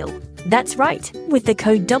special deal. That's right, with the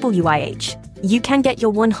code WIH, you can get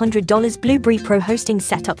your $100 Blueberry Pro Hosting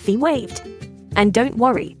setup fee waived. And don't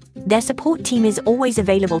worry, their support team is always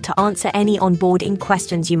available to answer any onboarding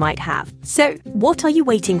questions you might have. So, what are you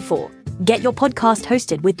waiting for? Get your podcast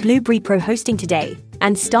hosted with Blueberry Pro Hosting today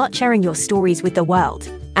and start sharing your stories with the world.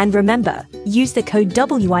 And remember, use the code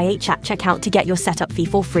WIH at checkout to get your setup fee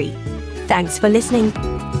for free. Thanks for listening.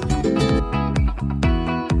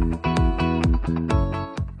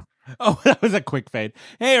 Oh, that was a quick fade.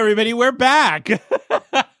 Hey, everybody, we're back.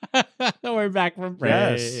 We're back from break.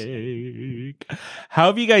 Yes. How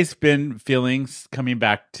have you guys been feeling coming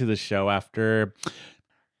back to the show after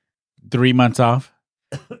 3 months off?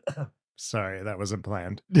 Sorry, that wasn't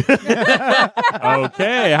planned.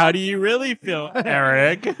 Okay, how do you really feel,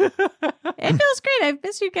 Eric? It feels great. I've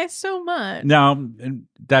missed you guys so much. No,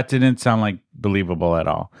 that didn't sound like believable at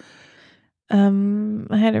all.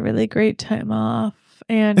 I had a really great time off,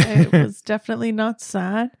 and it was definitely not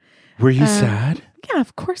sad. Were you sad? Yeah,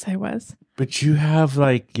 of course I was. But you have,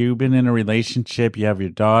 you've been in a relationship, you have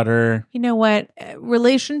your daughter. You know what?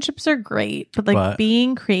 Relationships are great, but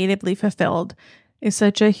being creatively fulfilled is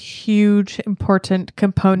such a huge, important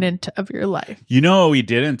component of your life. You know what we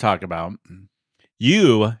didn't talk about?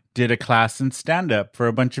 You did a class in stand-up for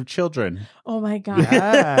a bunch of children. Oh my God.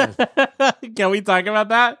 Yes. Can we talk about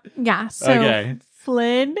that? Yeah. So Okay.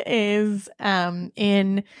 Flynn is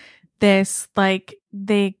in this,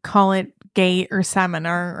 they call it gay or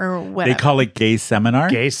seminar or whatever. They call it gay seminar?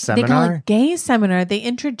 Gay They call seminar? it gay seminar. They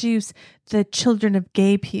introduce the children of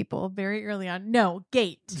gay people very early on. No,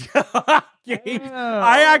 gate.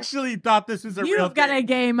 I actually thought this was a real You've got thing. a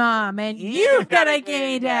gay mom, and you've got a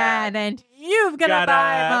gay dad, and you've got a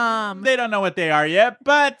bi mom. They don't know what they are yet,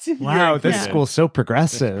 but Wow, this Yeah. school's so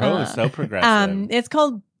progressive. Oh, so progressive. It's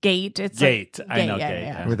called Gate. It's Gate. like, I know yeah, Gate.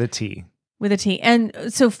 yeah. With a T. With a T. And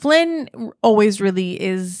so Flynn always really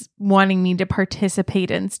is wanting me to participate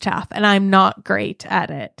in stuff, and I'm not great at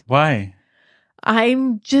it. Why?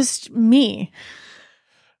 I'm just me.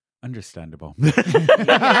 Understandable.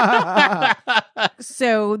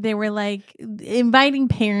 So they were inviting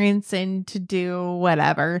parents in to do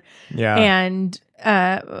whatever. Yeah. And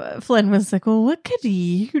Flynn was like, well, what could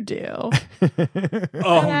you do? Oh,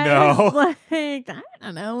 And I was no. I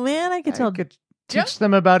don't know, man. I could tell. could teach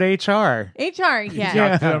them about HR. HR, Yeah.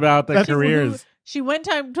 yeah. About the That's- careers. She one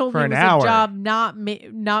time told For me an it was hour. a job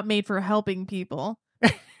not made for helping people.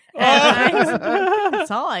 And I was like,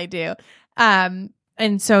 that's all I do.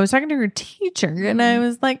 And so I was talking to her teacher, and I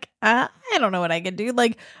was like, I don't know what I could do.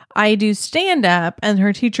 I do stand up, and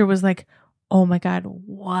her teacher was like, oh my God,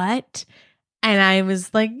 what? And I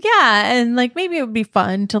was like, yeah. And maybe it would be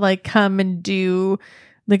fun to come and do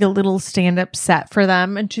a little stand up set for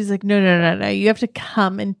them. And she's like, no. You have to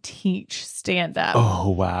come and teach stand up. Oh,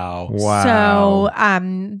 wow. Wow. So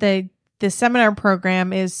the seminar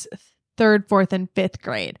program is 3rd, 4th, and 5th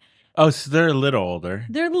grade. Oh, so they're a little older.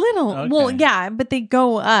 They're little. Okay. Well, yeah, but they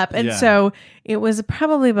go up. And Yeah. so it was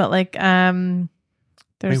probably about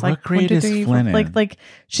there's Wait, what grade 1, 2, is 3, Flynn 4, in?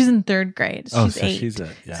 she's in 3rd grade. Oh, She's so 8. she's So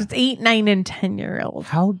it's 8, 9, and 10-year-olds.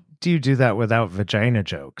 How do you do that without vagina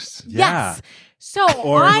jokes? Yeah. Yes. So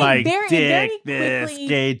Or I dick very this, quickly,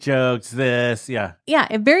 gay jokes this. Yeah. yeah,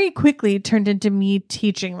 it very quickly turned into me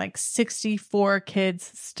teaching 64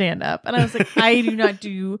 kids stand up, and I was like, I do not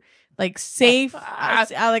do safe. I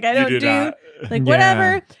don't do not.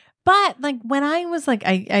 whatever. But when I was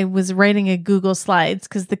I was writing a Google Slides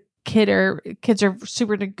because the kids are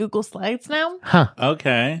super into Google Slides now. Huh.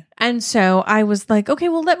 Okay. And so I was like, okay,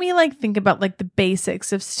 well, let me think about the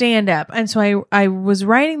basics of stand up. And so I was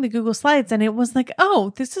writing the Google Slides, and it was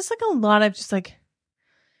oh, this is a lot of just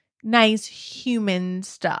nice human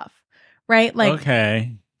stuff, right?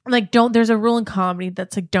 Okay. There's a rule in comedy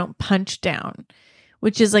that's don't punch down,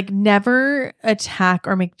 which is never attack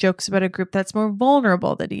or make jokes about a group that's more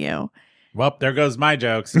vulnerable than you. Well, there goes my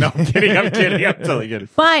jokes. No, I'm kidding. I'm totally kidding.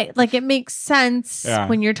 But it makes sense Yeah.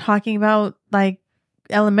 when you're talking about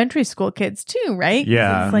elementary school kids too, right? 'Cause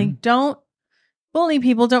Yeah. it's don't bully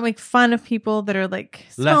people, don't make fun of people that are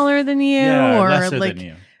smaller than you or lesser than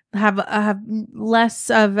you. have less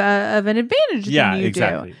of an advantage than you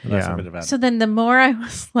exactly. do. Less of an advantage. So then the more I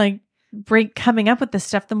was like coming up with this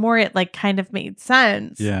stuff, the more it like kind of made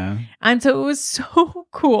sense. Yeah. And so it was so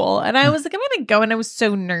cool. And I was like, I'm gonna go. And I was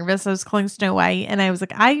so nervous. I was calling Snow White, and I was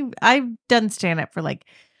like, I've done stand up for like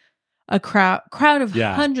a crowd of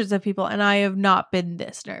hundreds of people, and I have not been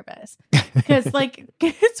this nervous because like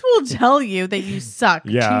kids will tell you that you suck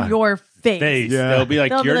to your face. Yeah. They'll be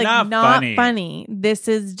like, They'll you're be like, not funny. This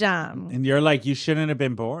is dumb. And you're like, you shouldn't have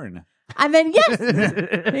been born. And then exactly.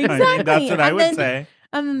 I mean, that's what I would say.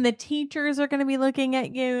 And then the teachers are going to be looking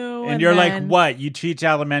at you. And you're like, what? You teach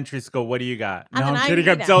elementary school. What do you got? No, I'm kidding.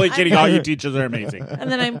 I'm totally kidding. All you teachers are amazing.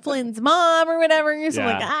 And then I'm Flynn's mom or whatever. So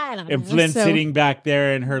like, I don't know. And Flynn's sitting back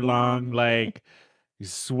there in her long, like,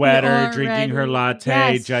 sweater, drinking her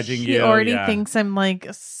latte, judging you. She already thinks I'm like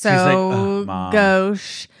so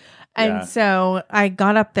gauche. And so I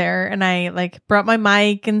got up there and I like brought my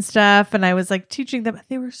mic and stuff, and I was like teaching them.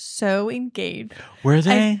 They were so engaged. Were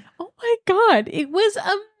they? Oh my God. It was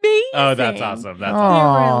amazing. Oh, that's awesome. That's They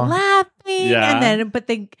were laughing. Yeah. And then, but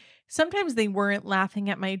sometimes they weren't laughing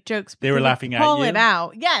at my jokes. But they were laughing at you? Call it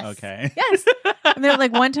out. Yes. Okay. Yes. And they're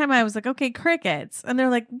like, one time I was like, okay, crickets. And they're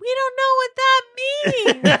like, we don't know what that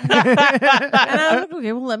means. And I was like,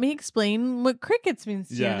 okay, well, let me explain what crickets means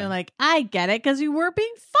to you. And they're like, I get it because you were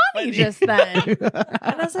being funny just then.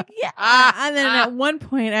 And I was like, yeah. And then at one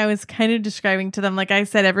point I was kind of describing to them, like I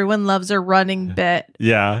said, everyone loves a running bit.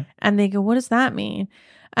 Yeah. And they go, what does that mean?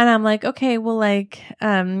 And I'm like, okay, well, like,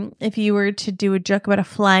 if you were to do a joke about a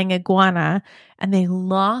flying iguana, and they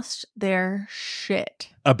lost their shit.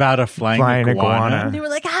 About a flying iguana? They were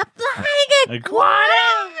like, a flying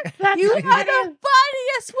iguana! You are the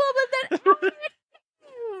funniest woman that ever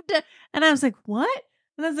lived! And I was like, what?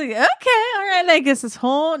 And I was like, okay, all right, I guess this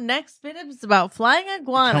whole next bit is about flying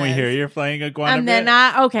iguanas. Can we hear your flying iguana And then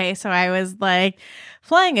so I was like,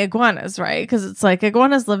 flying iguanas, right? Because it's like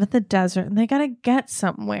iguanas live in the desert and they gotta get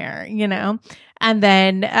somewhere, you know? And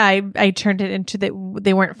then I turned it into that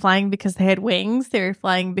they weren't flying because they had wings. They were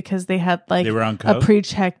flying because they had like they were on a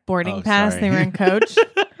pre-checked boarding pass. They were in coach.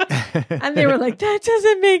 And they were like, that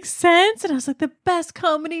doesn't make sense. And I was like, the best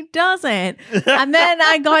comedy doesn't. And then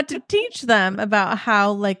I got to teach them about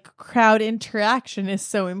how like crowd interaction is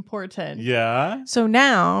so important. Yeah. So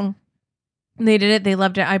now they did it. They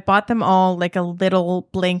loved it. I bought them all like a little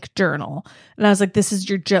blank journal. And I was like, this is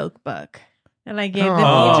your joke book. And I gave them each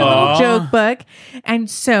a little joke book. And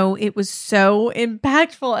so it was so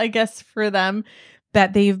impactful, I guess, for them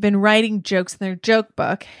that they've been writing jokes in their joke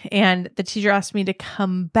book. And the teacher asked me to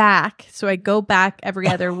come back. So I go back every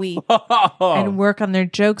other week and work on their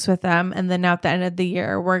jokes with them. And then now at the end of the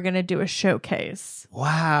year, we're going to do a showcase.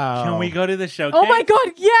 Wow. Can we go to the showcase? Oh my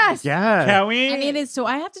God, yes. Yeah. Can we? And it is. So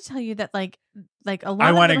I have to tell you that like a lot I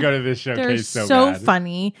of want to them, go to this showcase they're so bad.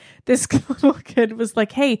 funny. This little kid was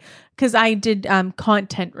like, hey, because I did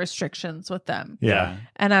content restrictions with them. Yeah.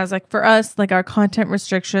 And I was like, for us, like our content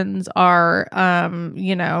restrictions are,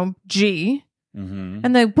 G. Mm-hmm.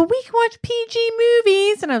 And then, but we can watch PG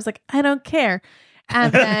movies. And I was like, I don't care.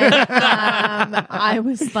 And then I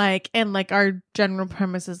was like, and like our general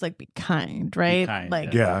premise is like, be kind, right? Be kind,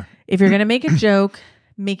 like, yeah. if you're going to make a joke,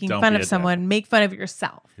 making Don't fun be of a someone, make fun of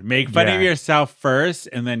yourself. Make fun of yourself first,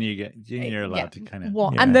 and then you're allowed to kind of.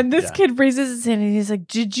 Well, and then this kid raises his hand and he's like,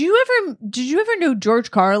 "Did you ever know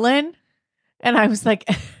George Carlin?" And I was like,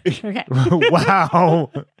 "Okay,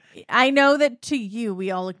 Wow." I know that to you,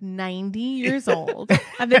 we all look 90 years old."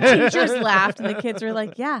 And the teachers laughed, and the kids were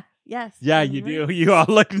like, "Yeah, yes, yeah, you do. You all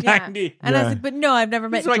look 90." And I was like, "But no, I've never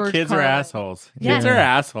met That's George why kids Carlin." are assholes. Yeah. Kids are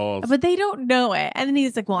assholes. But they don't know it. And then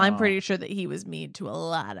he's like, well, I'm pretty sure that he was mean to a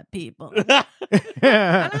lot of people. And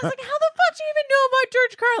I was like, how the fuck do you even know about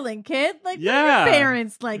George Carlin, kid? Like, what are your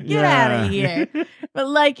parents like, get out of here. But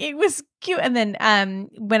like, it was cute. And then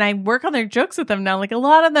when I work on their jokes with them now, like a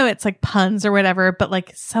lot of them, it's like puns or whatever. But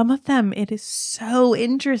like some of them, it is so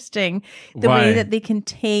interesting the way that they can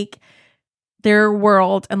take their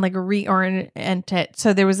world and like reorient it.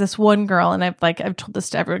 So there was this one girl, and I've told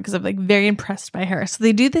this to everyone because I'm like very impressed by her. So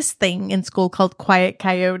they do this thing in school called Quiet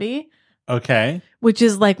Coyote. Okay. Which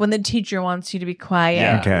is like when the teacher wants you to be quiet.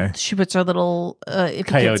 Yeah. Okay. She puts her little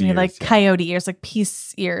coyote ears, like coyote ears, like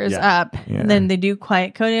peace ears up. Yeah. And then they do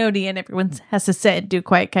Quiet Coyote, and everyone has to sit and do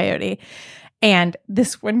Quiet Coyote. And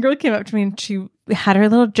this one girl came up to me and she had her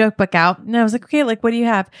little joke book out. And I was like, okay, like, what do you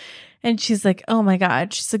have? And she's like, oh my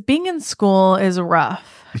God. She's like, being in school is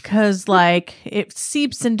rough. because like it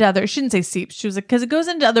seeps into other. She didn't say seeps. She was like, because it goes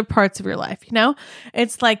into other parts of your life. You know,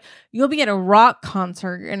 it's like you'll be at a rock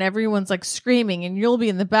concert and everyone's like screaming, and you'll be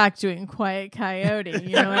in the back doing Quiet Coyote.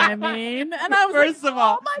 You know what I mean? And I was First like, of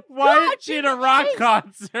all, oh my why God, is she at a rock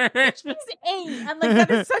concert? She's 8. And like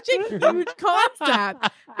that is such a huge concept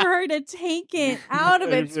for her to take it out of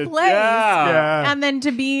its place. Yeah. And then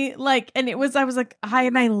to be like, and I was like,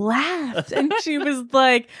 I laughed. And she was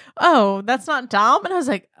like, oh, that's not dumb. And I was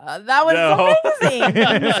like, that was amazing.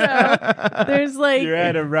 And so there's like, you're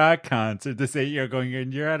at a rock concert to say you're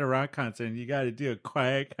at a rock concert and you got to do a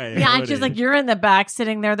Quiet Coyote. yeah, and she's like, you're in the back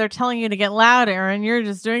sitting there. They're telling you to get louder and you're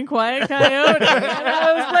just doing Quiet Coyote. And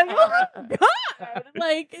I was like, oh my God.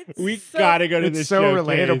 Like, we got to go to It's this so showcase.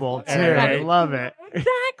 relatable too. Right. I love it.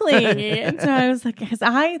 Exactly. And so I was like, because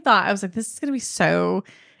I was like, this is going to be so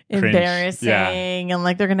Cringe. embarrassing. Yeah. And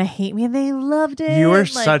like, they're going to hate me. They loved it. You are like,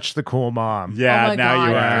 such the cool mom. Yeah, oh my now God.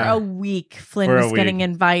 you For are. a week, Flynn For a was getting week.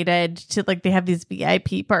 invited to like, they have these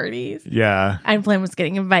VIP parties. Yeah. And Flynn was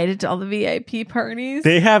getting invited to all the VIP parties.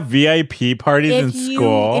 They have VIP parties in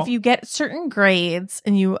school. If you get certain grades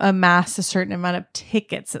and you amass a certain amount of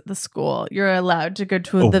tickets at the school, you're allowed to go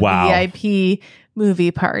to the wow. VIP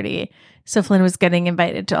movie party. So Flynn was getting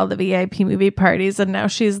invited to all the VIP movie parties, and now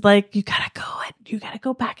she's like, you gotta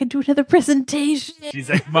go back and do another presentation. She's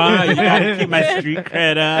like, Mom, you gotta keep my street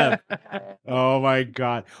cred up. Oh my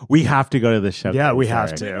God. We have to go to the show. Yeah, we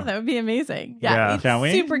have Sorry. to. That would be amazing. Yeah. Yeah, it's Can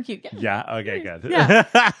we? super cute. Yeah. Yeah, okay, good. Yeah.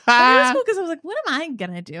 But it was cool because I was like, what am I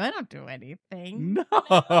gonna do? I don't do anything. No.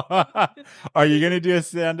 Are you gonna do a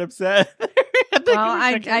stand-up set? Well,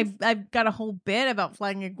 I've got a whole bit about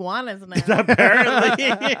flying iguanas now. Apparently.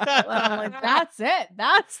 I'm like, that's it.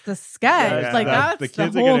 That's the sketch. Yeah, like that's the the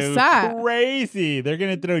kids are whole gonna set. go crazy. They're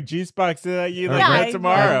gonna throw juice boxes at you like Yeah, that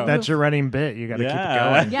tomorrow. That's your running bit. You got to keep it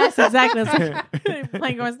Yeah. going. Yes, exactly. It's like,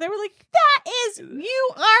 playing iguanas. They were like, that is, you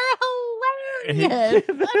are hilarious.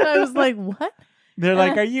 And I was like, what? They're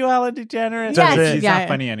like, "Are you Ellen DeGeneres?" Yes, She's yeah. not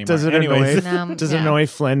funny anymore. Does it Anyways, annoy? Does it Yeah. annoy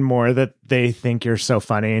Flynn more that they think you're so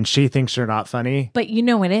funny and she thinks you're not funny? But you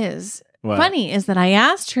know what is What? funny is that I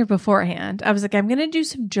asked her beforehand. I was like, I'm going to do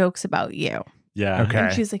some jokes about you. Yeah. Okay.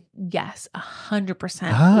 And she's like, yes,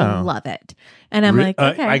 100%. Oh. Love it. And I'm like,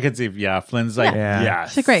 okay. I could see. Yeah, Flynn's like, Yeah. yes.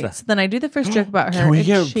 She's like, great. So then I do the first joke about her. Can we and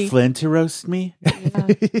get she, Flynn to roast me? Yeah.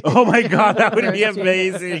 Oh my God, that would be Roast you.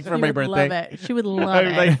 amazing for She my would birthday. Love it. She would love I'm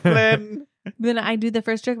it. like, Flynn. Then I do the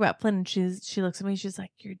first joke about Flynn, and she looks at me. She's like,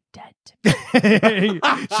 "You're dead to me."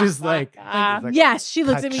 She's like, Yes, she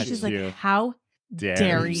looks at me. touch She's you. like, "How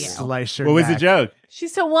dare you?" slice your What was the neck. joke? She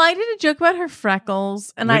said, "Well, I did a joke about her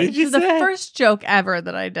freckles, and What did you the say? first joke ever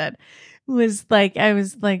that I did was like, I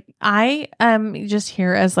was like, I am just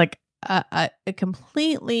here as like a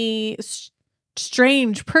completely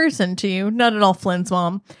strange person to you, not at all Flynn's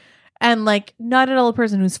mom, and like not at all a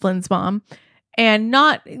person who's Flynn's mom." And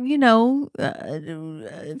not, familiar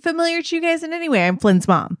to you guys in any way. I'm Flynn's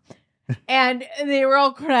mom. And they were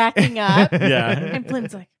all cracking up. Yeah. And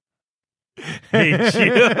Flynn's like, Hate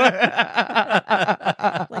you. like,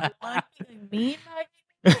 what do you mean? Like,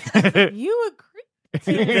 you agree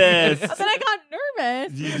to Yes. And then I got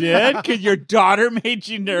nervous. You did? Because your daughter made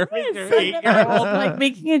you nervous. Yes. And then I was like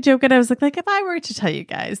making a joke, and I was like, if I were to tell you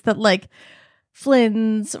guys that like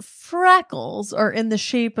Flynn's freckles are in the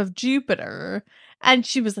shape of Jupiter, and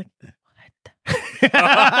she was like, what?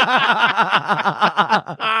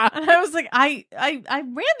 And I was like, I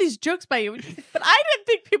ran these jokes by you, but I didn't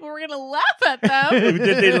think people were gonna laugh at them.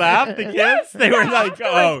 Did they laugh, the kids? Yes, They were yeah, like, after,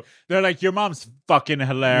 like, they're like, your mom's fucking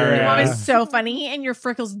hilarious. Your mom Yeah. is so funny, and your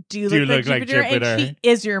freckles do Do look like Jupiter, Jupiter. and she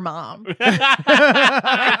is your mom. Like,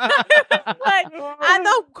 at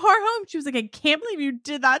the car home, she was like, I can't believe you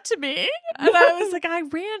did that to me. And I was like, I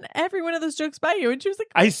ran every one of those jokes by you. And she was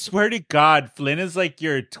like, I swear to God, Flynn is like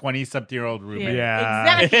your 20-something year old roommate.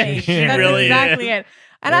 Yeah. Exactly. She That's really exactly is. it.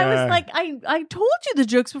 And I Yeah. was like, I told you the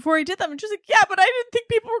jokes before I did them. And she was like, yeah, but I didn't think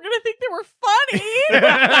people were going to think they were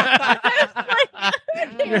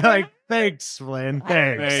funny. You're like, thanks, Flynn.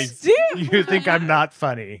 Thanks. Dude. You think I'm not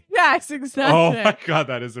funny? Yes, exactly. Oh my God,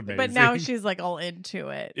 that is amazing. But now she's like all into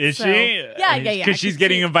it. Is So- she? Yeah. Because she's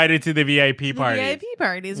getting invited to the VIP party. The VIP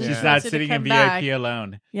parties. and She's she not wants you to sitting in come VIP back.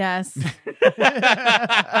 alone. Yes.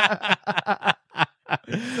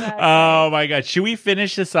 Oh my God. Should we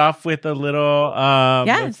finish this off with a little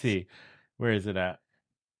Yes. let's see. Where is it at?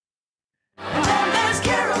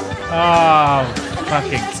 Oh,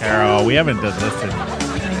 fucking Carol. We haven't done this in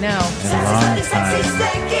I know. a long time.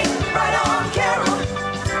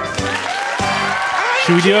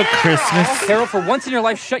 Should we do a Christmas? Carol, for once in your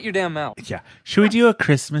life, shut your damn mouth. Yeah. Should we do a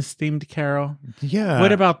Christmas themed carol? Yeah.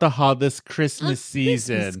 What about this Christmas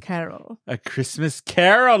season? Christmas Carol. A Christmas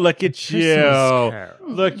carol. Look at you. carol.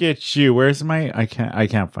 Look at you. Where's my? I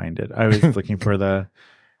can't find it. I was looking for the.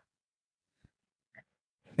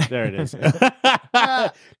 There it is.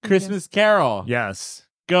 Christmas carol. Yes.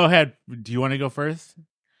 Go ahead. Do you want to go first?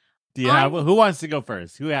 Do you have one? Who wants to go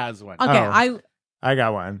first? Who has one? Okay, I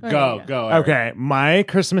got one. Go. Eric. Okay, my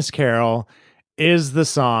Christmas carol is the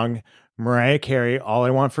song Mariah Carey, All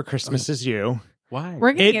I Want for Christmas Is You. Why?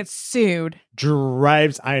 we're gonna get sued.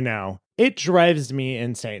 I know. It drives me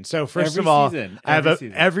insane. So first Every of all, season. I have Every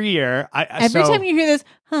season. every year. Every time you hear this,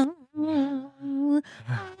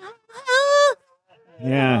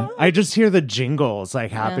 yeah, I just hear the jingles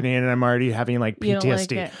like happening, and I'm already having like you don't like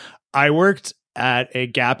PTSD. it. I worked at a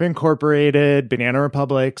Gap Incorporated Banana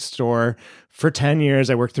Republic store for 10 years.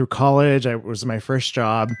 I worked through college. It was my first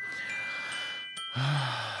job.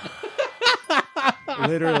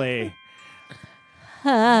 Literally.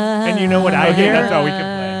 And you know what I hear? That's all we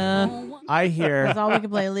can play. I hear. That's all we can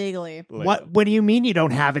play legally. What do you mean you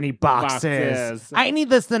don't have any boxes? I need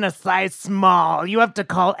this in a size small. You have to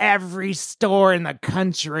call every store in the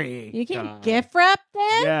country. You can gift wrap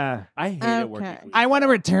that? Yeah. I hate it working. Okay. I want to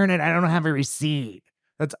return it. I don't have a receipt.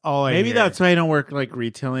 That's all I Maybe hear. that's why I don't work like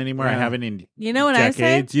retail anymore. I Yeah. haven't in You know what I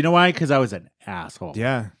decades. say? You know why? Because I was an asshole.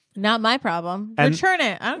 Yeah. Not my problem. And- Return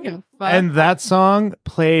it. I don't give a fuck. And that song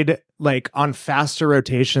played like on faster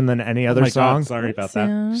rotation than any other Oh my song. God, sorry about that.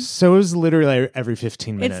 Yeah. So it was literally every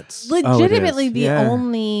 15 minutes. It's legitimately the Yeah.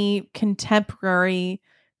 only contemporary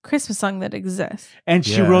Christmas song that exists. And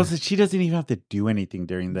she Yeah. rolls it. She doesn't even have to do anything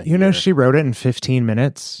during the You know, year. she wrote it in 15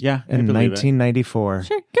 minutes. Yeah, I In believe it. 1994.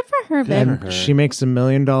 Sure, good for her, Good babe. for And her. she makes $1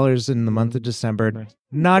 million in the month of December,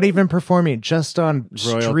 not even performing, just on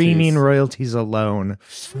streaming royalties alone.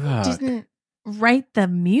 Fuck. Didn't write the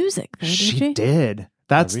music, though, did She did.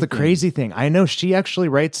 That's the Everything. crazy thing. I know she actually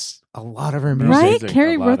writes a lot of her music. Right? Music,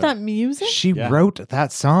 Carrie a lot wrote of- that music? She Yeah. wrote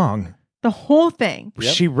that song. The whole thing.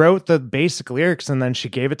 Yep. She wrote the basic lyrics and then she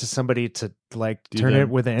gave it to somebody to like Do turn the- it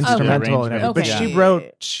with an Okay. instrumental and everything. But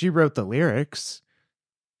Okay. she wrote the lyrics.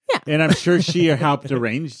 And I'm sure she helped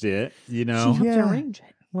arrange it, you She know. helped Yeah. arrange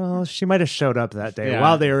it. Well, she might have showed up that day Yeah.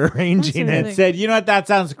 while they were arranging That's it. amazing. Said, you know what, that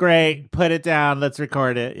sounds great. Put it down. Let's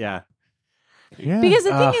record it. Yeah. Yeah. Because the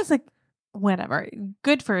thing Ugh. is, like, whatever.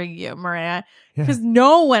 Good for you, Mariah. Yeah. Because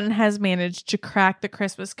no one has managed to crack the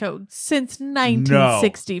Christmas code since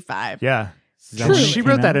 1965. Yeah. True. She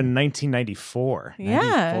wrote that in 1994. Yeah.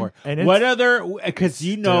 94. And it's- What other? Because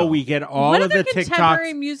you know Still. we get all What of other the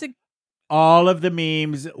contemporary TikToks, music? all of the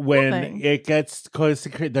memes when Nothing. it gets close to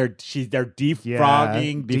they're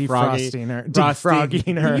defrogging, defrosting her. frosting,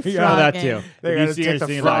 Defrogging her. Oh, Yeah. that too. They If you gotta see her take the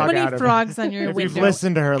singing frog live. So many out of her. frogs on your If window. you've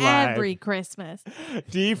listened to her live. Every Christmas.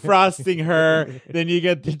 defrosting her. Then you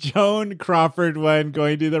get the Joan Crawford one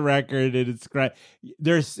going to the record, and it's great.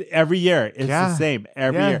 There's every year. It's Yeah. the same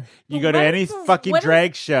every Yeah. year. You But go to what any is- fucking what is-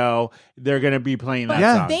 drag show, they're gonna be playing that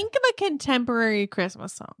Yeah. song. Think of a contemporary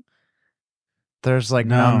Christmas song. There's like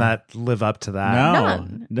No. none that live up to that. No.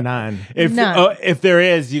 None. None. If None. if there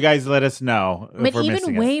is, you guys let us know. if But we're even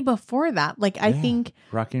missing way before that, like I Yeah. think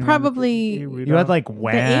Rocking probably- You had like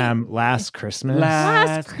Wham! Last Christmas.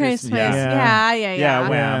 last Christmas. Yeah. Yeah. Yeah,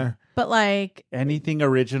 Wham. But like anything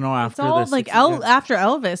original it's after all this. like after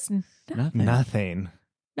Elvis, nothing. Nothing.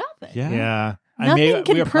 nothing. Yeah. Yeah. Nothing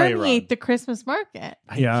can we were probably permeate wrong. the Christmas market.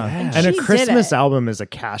 Yeah. guess. And She a did Christmas it. album is a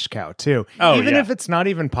cash cow too. Oh, Even yeah. if it's not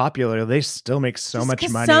even popular, they still make so Just much 'cause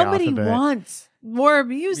money somebody off of it. wants more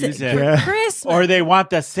music Music. for Yeah. Christmas. Or they want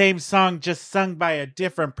the same song just sung by a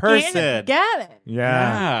different person. Get it.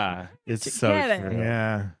 Yeah. It's so Get it. true.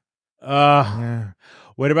 Yeah. Uh,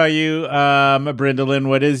 what about you, Brindalyn?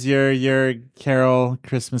 What is your carol,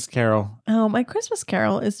 Christmas carol? Oh, my Christmas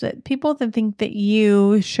carol is that people that think that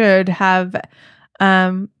you should have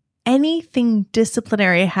anything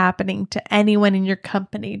disciplinary happening to anyone in your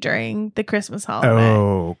company during the Christmas holiday.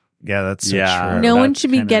 Oh, yeah, that's so Yeah. true. No one that's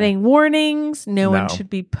should be kinda- getting warnings. No one No. should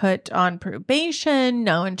be put on probation.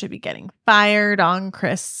 No one should be getting fired on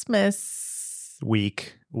Christmas.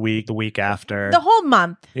 the week after. The whole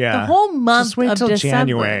month. Yeah. The whole month Just wait of till December.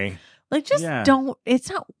 January. Like, just Yeah. don't. It's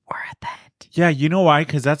not worth it. Yeah, you know why?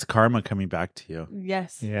 Because that's karma coming back to you.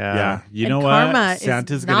 Yes. Yeah, you And know karma what? is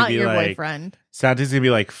Santa's not gonna be your like, boyfriend. Santa's gonna be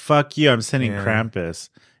like, "Fuck you! I'm sending Yeah. Krampus."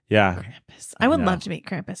 Yeah, Krampus. I would know. love to meet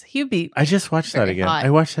Krampus. He'd be. I just watched that Very again. hot. I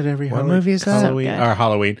watch that every What Halloween. movie is that? Halloween So good. or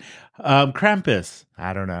Halloween? Krampus.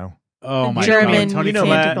 I don't know. Oh my German God. You know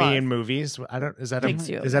Santa what? Claus. Me in movies. I don't. Is that Takes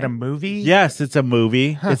you is that a movie? Yes, it's a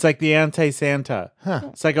movie. It's like the Anti-Santa. Huh.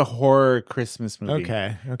 It's like a horror Christmas movie.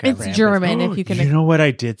 Okay. It's German, if you can. You know what I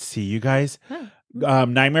did see, you guys?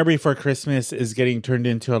 Nightmare Before Christmas is getting turned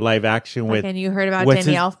into a live action with And you heard about what's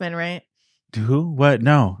Danny his- Elfman, right? who? What?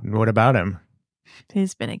 No. What about him?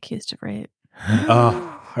 He's been accused of rape.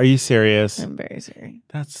 Oh, are you serious? I'm very sorry.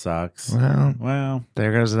 That sucks. Well,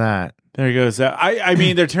 there goes that. There goes. I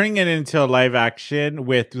mean, they're turning it into a live action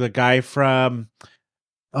with the guy from.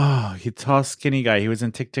 Oh, he's tall, skinny guy. He was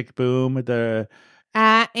in Tick Tick Boom. The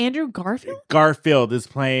Andrew Garfield? Garfield is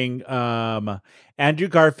playing. Andrew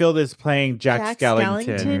Garfield is playing Jack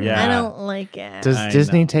Skellington. Yeah, I don't like it. Does I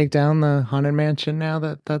Disney know. take down the Haunted Mansion now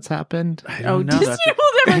that that's happened? I Oh, don't know. Disney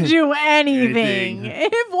will never do anything.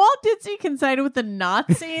 Anything. If Walt Disney can side with the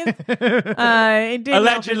Nazis, Disney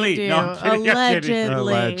Allegedly. do. No, I'm kidding, I'm kidding.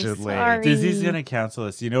 Allegedly. Sorry. Disney's gonna cancel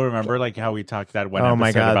us. You know, remember like how we talked that one Oh my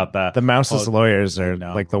episode God! about the Mouse's lawyers are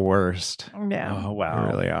No. like the worst. Yeah. Oh wow!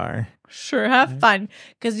 They really are. Sure, have fun.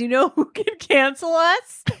 Because you know who can cancel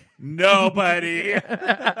us? Nobody. You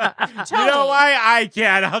know why I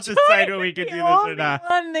can't? I'll decide when we can do this or not.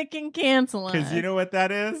 One that can cancel us. Because you know what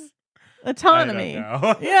that is? Autonomy. I don't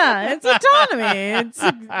know. Yeah, it's autonomy. It's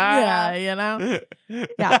yeah, you know.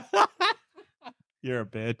 Yeah. You're a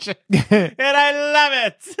bitch. And I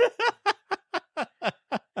love it.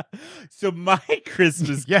 So my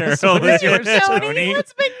Christmas Yes, carol what is yours, is- Tony,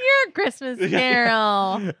 what's been your Christmas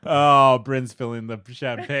carol? Oh, Bryn's filling the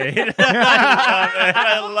champagne.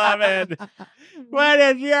 I love it. What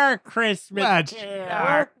is your Christmas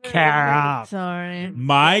carol? Sorry.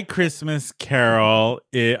 My Christmas carol,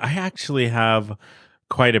 I actually have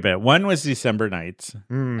quite a bit. One was December Nights.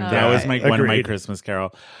 That was one of my Agreed. Christmas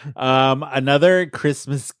carol. Another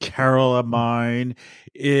Christmas carol of mine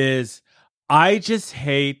is I just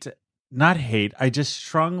I just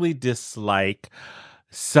strongly dislike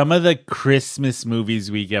some of the Christmas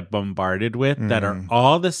movies we get bombarded with that are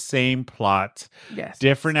all the same plot, Yes.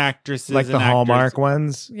 different actresses, Like the and actors. Hallmark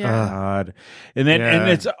ones. Yeah. God. And then Yeah. and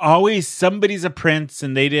it's always somebody's a prince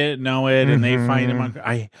and they didn't know it and they find him on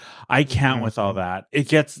I can't with all that. It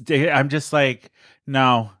gets I'm just like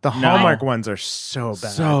no. The no. Hallmark ones are so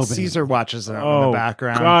bad. So bad. Caesar watches them in Oh the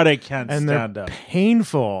background. God, I can't and stand they're them.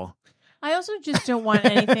 painful. I also just don't want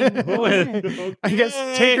anything. I guess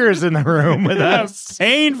Tinker's in the room with us.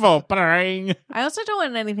 Painful. Bang. I also don't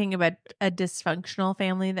want anything about a dysfunctional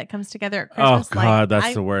family that comes together at Oh Christmas. God, that's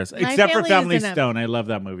I- the worst. my Except for family Family is in a- Stone. I love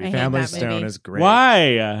that movie. I hate Family that Stone movie. is great.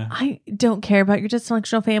 Why? I don't care about your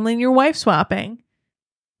dysfunctional family and your wife swapping.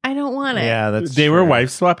 I don't want it. Yeah, that's They were true.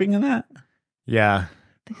 wife swapping in that? Yeah.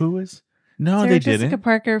 Who was? No, Sarah they Jessica didn't.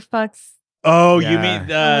 Parker fucks Oh, Yeah. you mean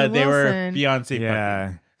they were Wilson. Beyonce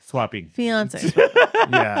Yeah. swapping. fiance.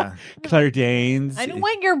 Yeah. Claire Danes. I don't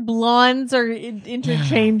want your blondes are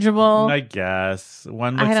interchangeable. I guess.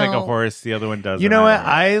 One I looks like a don't- horse, the other one doesn't. You know what? don't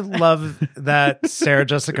know. I love that Sarah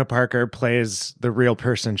Jessica Parker plays the real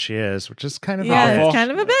person she is, which is kind of yeah, awful. it's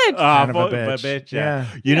kind of a bitch. Kind of a Awful, bitch. but bitch, Yeah.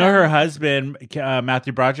 You know, her husband,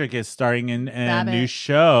 Matthew Broderick, is starring in a Babbitt. new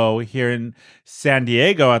show here in San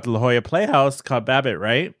Diego at the La Jolla Playhouse called Babbitt,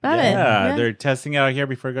 right? Babbitt, yeah. They're testing it out here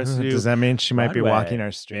before it goes to Does that mean she might be Broadway. walking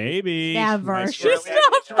our street? Maybe. Never. Might She's swirl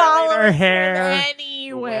not it, following her hair.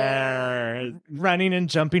 anywhere. Running and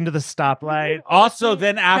jumping to the stoplight. Also,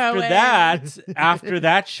 then after Cohen. after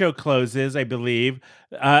that show closes, I believe,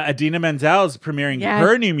 Idina Menzel is premiering Yeah,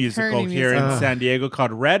 her new musical new here in musical. San Diego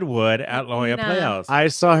called Redwood at La Jolla Idina. Playhouse. I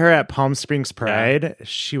saw her at Palm Springs Pride.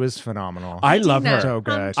 She was phenomenal. I love Idina, her. So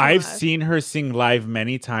good. come to I've us. seen her sing live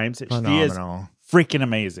many times. She is Phenomenal. freaking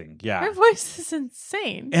amazing. Yeah. Her voice is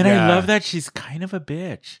insane. And Yeah. I love that she's kind of a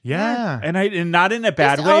bitch. Yeah. And not in a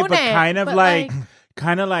bad Just way, own but it, kind of but,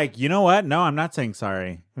 like, you know what? No, I'm not saying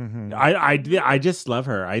sorry. Mhm. I just love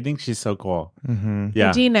her. I think she's so cool. Mhm. Yeah.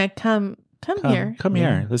 Regina, come here. Come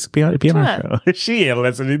here. Let's be on our show. She ain't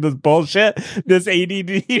listening to this bullshit. This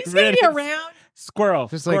ADD. She's gonna be around. Squirrel.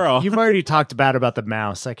 Just Squirrel. like you've already talked bad about the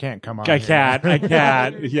mouse. I can't come on. I here. can't. I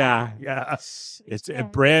can't. Yeah. Yeah. It's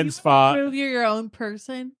Brand's fault. Prove you're your own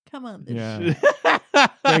person. Come on. This shit. Yeah.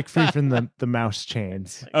 Break free from the mouse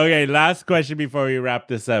chains. Okay, last question before we wrap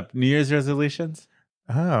this up. New Year's resolutions?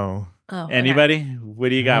 Oh. Oh, okay. Anybody? What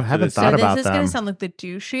do you got I for haven't this? thought So about this is going them. to sound like the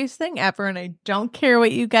douchiest thing ever, and I don't care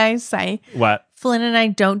what you guys say. What? Flynn and I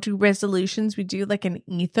don't do resolutions. We do like an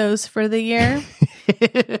ethos for the year.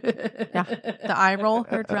 Yeah, the eye roll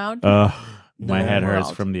heard round. My The head hurts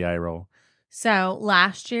world. from the eye roll. So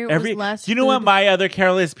last year it was less. You know what food- my other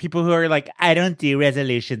carol is? People who are like, I don't do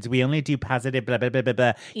resolutions. We only do positive blah, blah, blah, blah,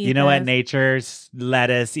 blah. You know what? Nature's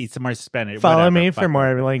lettuce, eat some more spinach. Follow whatever, me fuck for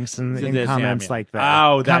more it. links and This, comments yeah. like that.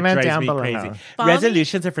 Oh, that Comment drives down me below. crazy. Follow me-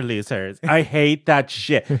 Resolutions are for losers. I hate that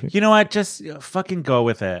shit. You know what? Just fucking go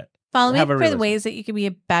with it. Follow me Have a for the resolution. ways that you can be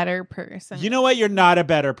a better person. You know what? You're not a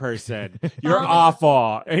better person. You're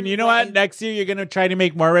awful. And you know what? Next year, you're going to try to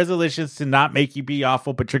make more resolutions to not make you be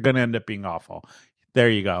awful, but you're going to end up being awful. There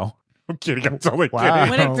you go. I'm kidding. I'm totally Wow. kidding.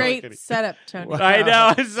 What a great setup, Tony. I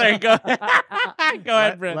know. It's like, go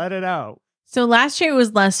ahead, Brynn. Let it out. So last year it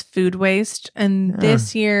was less food waste, and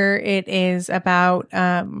this year it is about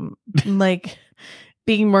like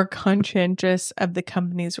being more conscientious of the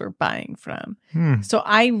companies we're buying from. So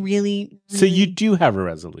I really, So you do have a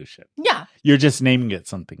resolution. yeah, You're just naming it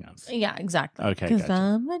something else. yeah, exactly. Okay, because gotcha.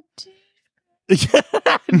 I'm a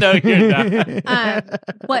No, you're not.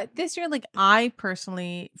 but this year, like I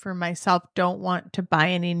personally, for myself, don't want to buy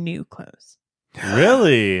any new clothes.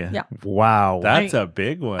 Really? Yeah. Wow. That's a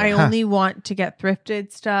big one. I only want to get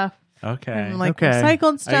thrifted stuff Okay. and like Okay.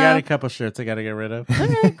 recycled stuff. I got a couple shirts I got to get rid of.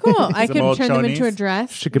 Okay, cool. I Some can old turn them into a chonies.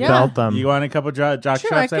 dress. She could Yeah. belt them. You want a couple jock Sure,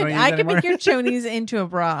 straps I don't use I could anymore? make your chonies into a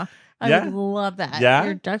bra. I Yeah? would love that. Yeah?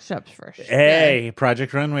 Your duck straps for sure. Hey,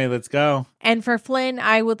 Project Runway, let's go. And for Flynn,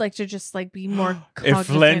 I would like to just like be more If cognizant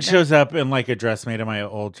Flynn of- shows up in like a dress made of my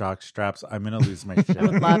old jock straps, I'm going to lose my shit. I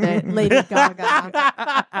would love it. Lady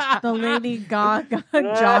Gaga. The Lady Gaga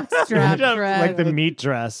jock strap dress. like the meat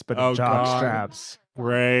dress, but Oh, jock God. straps.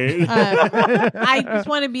 Right. I just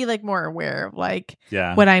want to be like more aware of like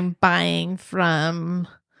Yeah. what I'm buying from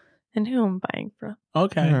and who I'm buying from.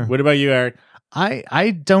 Okay. Yeah. What about you, Eric? I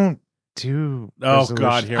don't do. Oh,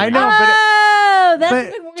 God, resolution- here I we know, go. Oh, that's but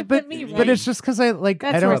even worse but than me, right? but it's just because I like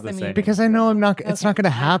That's I worse don't than me. because I know I'm not. It's not going to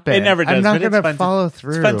happen. It never does, I'm not but it's going fun to to- follow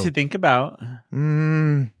through. It's fun to think about.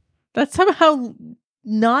 That's somehow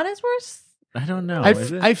not as worse. I don't know. I,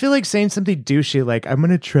 is it? I feel like saying something douchey like I'm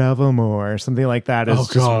going to travel more or something like that is Oh,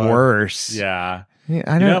 just God. worse. Yeah. Yeah,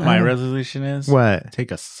 I You don't. know what my I don't- resolution is? What?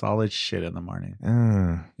 Take a solid shit in the morning.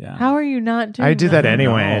 Yeah. How are you not doing I do that I don't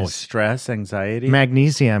know. anyways. Stress, anxiety.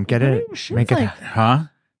 Magnesium. Get What are it. your shits Make it. like? Huh?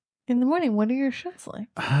 In the morning, what are your shits like?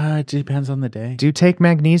 It depends on the day. Do you take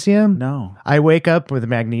magnesium? No. I wake up with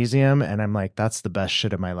magnesium and I'm like, that's the best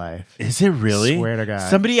shit of my life. Is it really? Swear to God.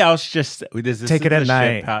 Somebody else just this Take is it at a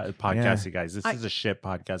night. shit podcast, Yeah. you guys. This is a shit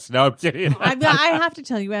podcast. No, I'm kidding. I have to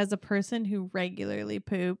tell you, as a person who regularly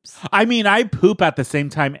poops, I mean, I poop at the same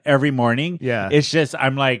time every morning. Yeah. It's just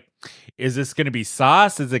I'm like, is this going to be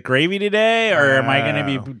sauce? Is it gravy today, or am I going to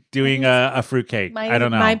be doing a fruitcake? I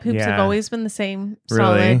don't know. My poops Yeah. have always been the same, Really?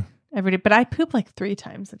 solid every day. But I poop like 3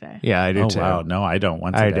 times a day. Yeah, I do Oh too. wow, no, I don't.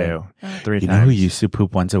 Once a I day. do. 3 You times. know who used to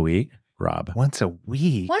poop once a week? Rob. Once a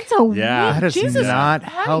week. Once a week. Yeah. That is Jesus not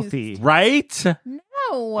Christ. healthy. Right?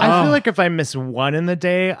 No. I Oh. feel like if I miss one in the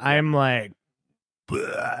day, I'm like,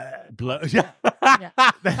 that's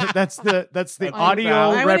the I audio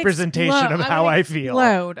would representation explode. of I how would I feel.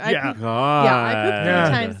 explode. I Yeah. poop, God. yeah, I poop 3 Yeah.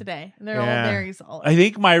 times a day. And they're Yeah. all very solid. I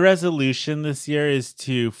think my resolution this year is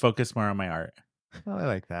to focus more on my art. Oh, I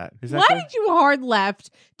like that. Is that Why good? did you hard left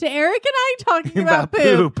to Eric and I talking about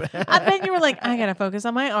poop? And then you were like, I gotta focus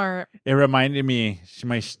on my art. It reminded me.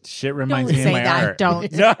 My shit reminds Don't me say of my that. art.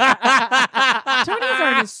 Don't. No. Tony's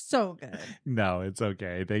art is so good. No, it's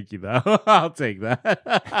okay. Thank you, though. I'll take that.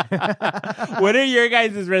 What are your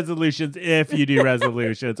guys' resolutions if you do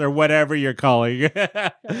resolutions or whatever you're calling?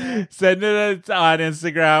 Send it on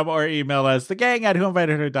Instagram or email us,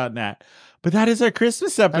 thegang@whoinvitedher.net. But that is our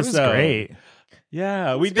Christmas That episode. was great.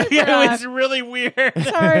 Yeah, we good did. for It us. was really weird.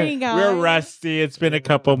 Sorry, guys. We're rusty. It's been a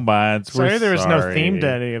couple months. Sorry, We're there was no sorry. theme to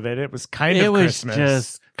any of it. It was kind It of was Christmas.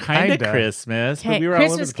 just kind of Kinda. Christmas, but Okay, we were all over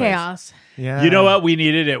Christmas the place. chaos. Yeah. You know what? We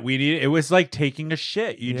needed it. It was like taking a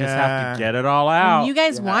shit. You just have Yeah. to get it all out. You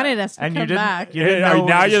guys wanted us to And you come didn't- back. you didn't know what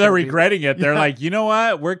now was you're gonna be. regretting it. They're like, you know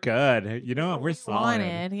what? We're good. You know what? We're solid.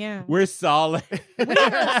 Wanted, yeah. We're solid. We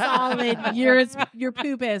are solid. Your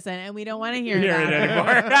poop isn't, and we don't want to hear Hear it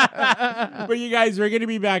that. anymore. But you guys, we're going to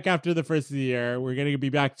be back after the first of the year. We're going to be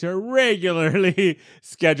back to a regularly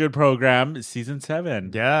scheduled program, season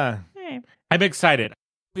 7. Yeah, Hey. I'm excited.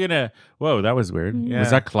 Whoa, that was weird. Yeah.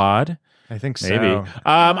 Was that Claude? I think so. Maybe.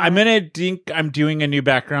 I'm doing a new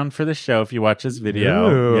background for the show. If you watch this video,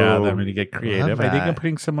 Ooh. yeah, I'm going to get creative. Love I think I'm that.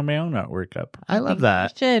 putting some of my own artwork up. I love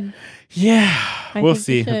that. Should. Yeah, I we'll think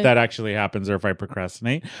see you if should. that actually happens or if I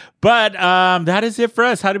procrastinate. But that is it for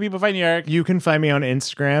us. How do people find you, Eric? You can find me on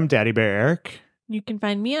Instagram, Daddy Bear Eric. You can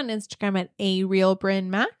find me on Instagram at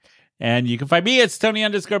 @arealbrynmac. And you can find me. It's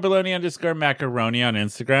Tony_Baloney_Macaroni on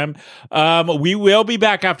Instagram. We will be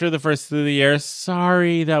back after the first of the year.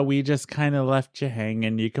 Sorry that we just kind of left you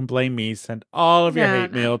hanging. You can blame me. Send all of your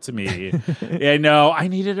hate mail to me. I know. I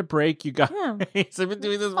needed a break, you guys. Yeah. I've been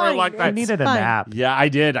doing this for a long time. I needed a nap. Yeah, I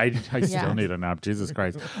did. I still need a nap. Jesus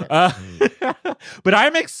Christ. But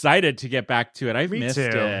I'm excited to get back to it. I've missed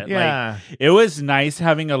it. Yeah. Like, it was nice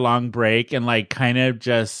having a long break and like kind of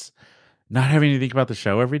just not having to think about the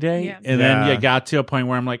show every day. Yeah. And then you got to a point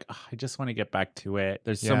where I'm like, oh, I just want to get back to it.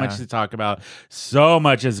 There's so much to talk about. So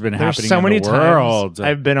much has been happening so in many the world. times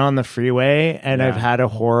I've been on the freeway and I've had a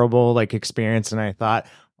horrible like experience, and I thought,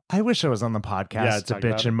 I wish I was on the podcast to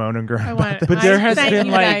bitch and moan and groan about this. But there has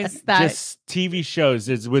been like that. just TV shows.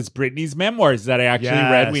 It was Britney's memoirs that I actually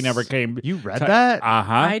read. We never came. You read that?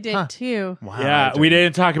 Uh-huh. I did too. Wow, Yeah, we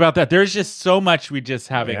didn't talk about that. There's just so much we just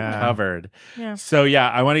haven't covered. Yeah. So yeah,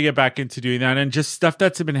 I want to get back into doing that, and just stuff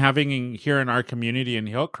that's been happening here in our community in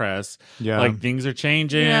Hillcrest. Yeah. Like things are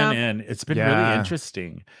changing, and it's been really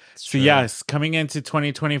interesting. So yes, coming into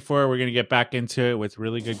 2024, we're gonna get back into it with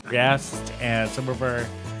really good guests and some of our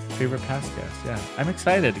favorite past guests. Yeah, I'm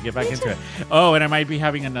excited to get back into it. Oh, and I might be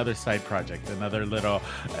having another side project, another little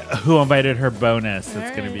Who Invited Her bonus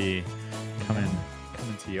that's going to be coming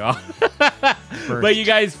to y'all. But you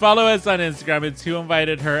guys follow us on Instagram. It's Who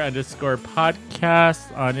Invited Her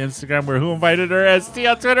 _podcast on Instagram. We're Who Invited Her ST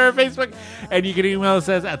on Twitter or Facebook. And you can email us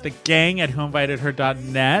at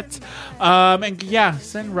thegang@whoinvitedher.net. And yeah,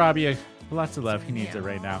 send Robbie lots of love. He needs it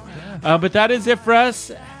right now. But that is it for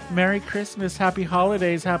us. Merry Christmas, Happy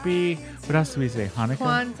Holidays, Happy, what else do we say?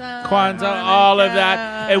 Hanukkah? Kwanzaa, all of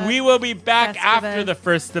that. And we will be back after the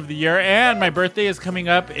first of the year. And my birthday is coming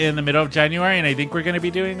up in the middle of January, and I think we're going to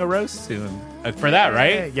be doing a roast soon for that,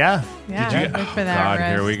 right? Yeah. Yeah, Did you? look for that God,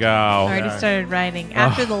 roast. here we go. I already started writing.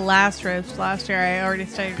 After the last roast last year, I already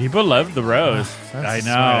started. People love the roast. That's I a know.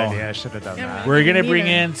 smart idea. I should have done that. We're going to Me bring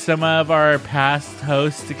neither. in some of our past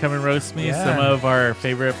hosts to come and roast me, Yeah. some of our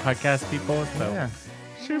favorite podcast people. So.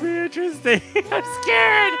 Should be interesting. I'm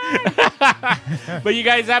scared. But you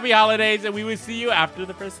guys, happy holidays, and we will see you after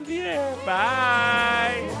the first of the year.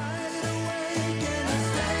 Bye.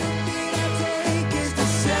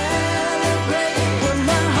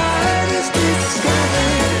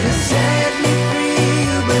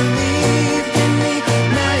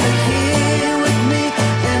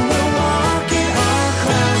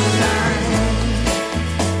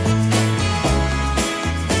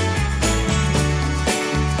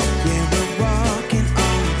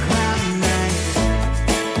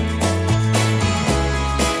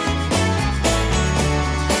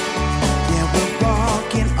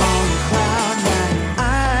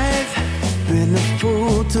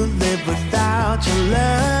 To live without your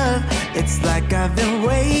love, it's like I've been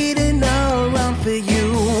waiting around for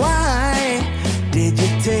you. Why did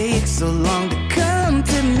you take so long?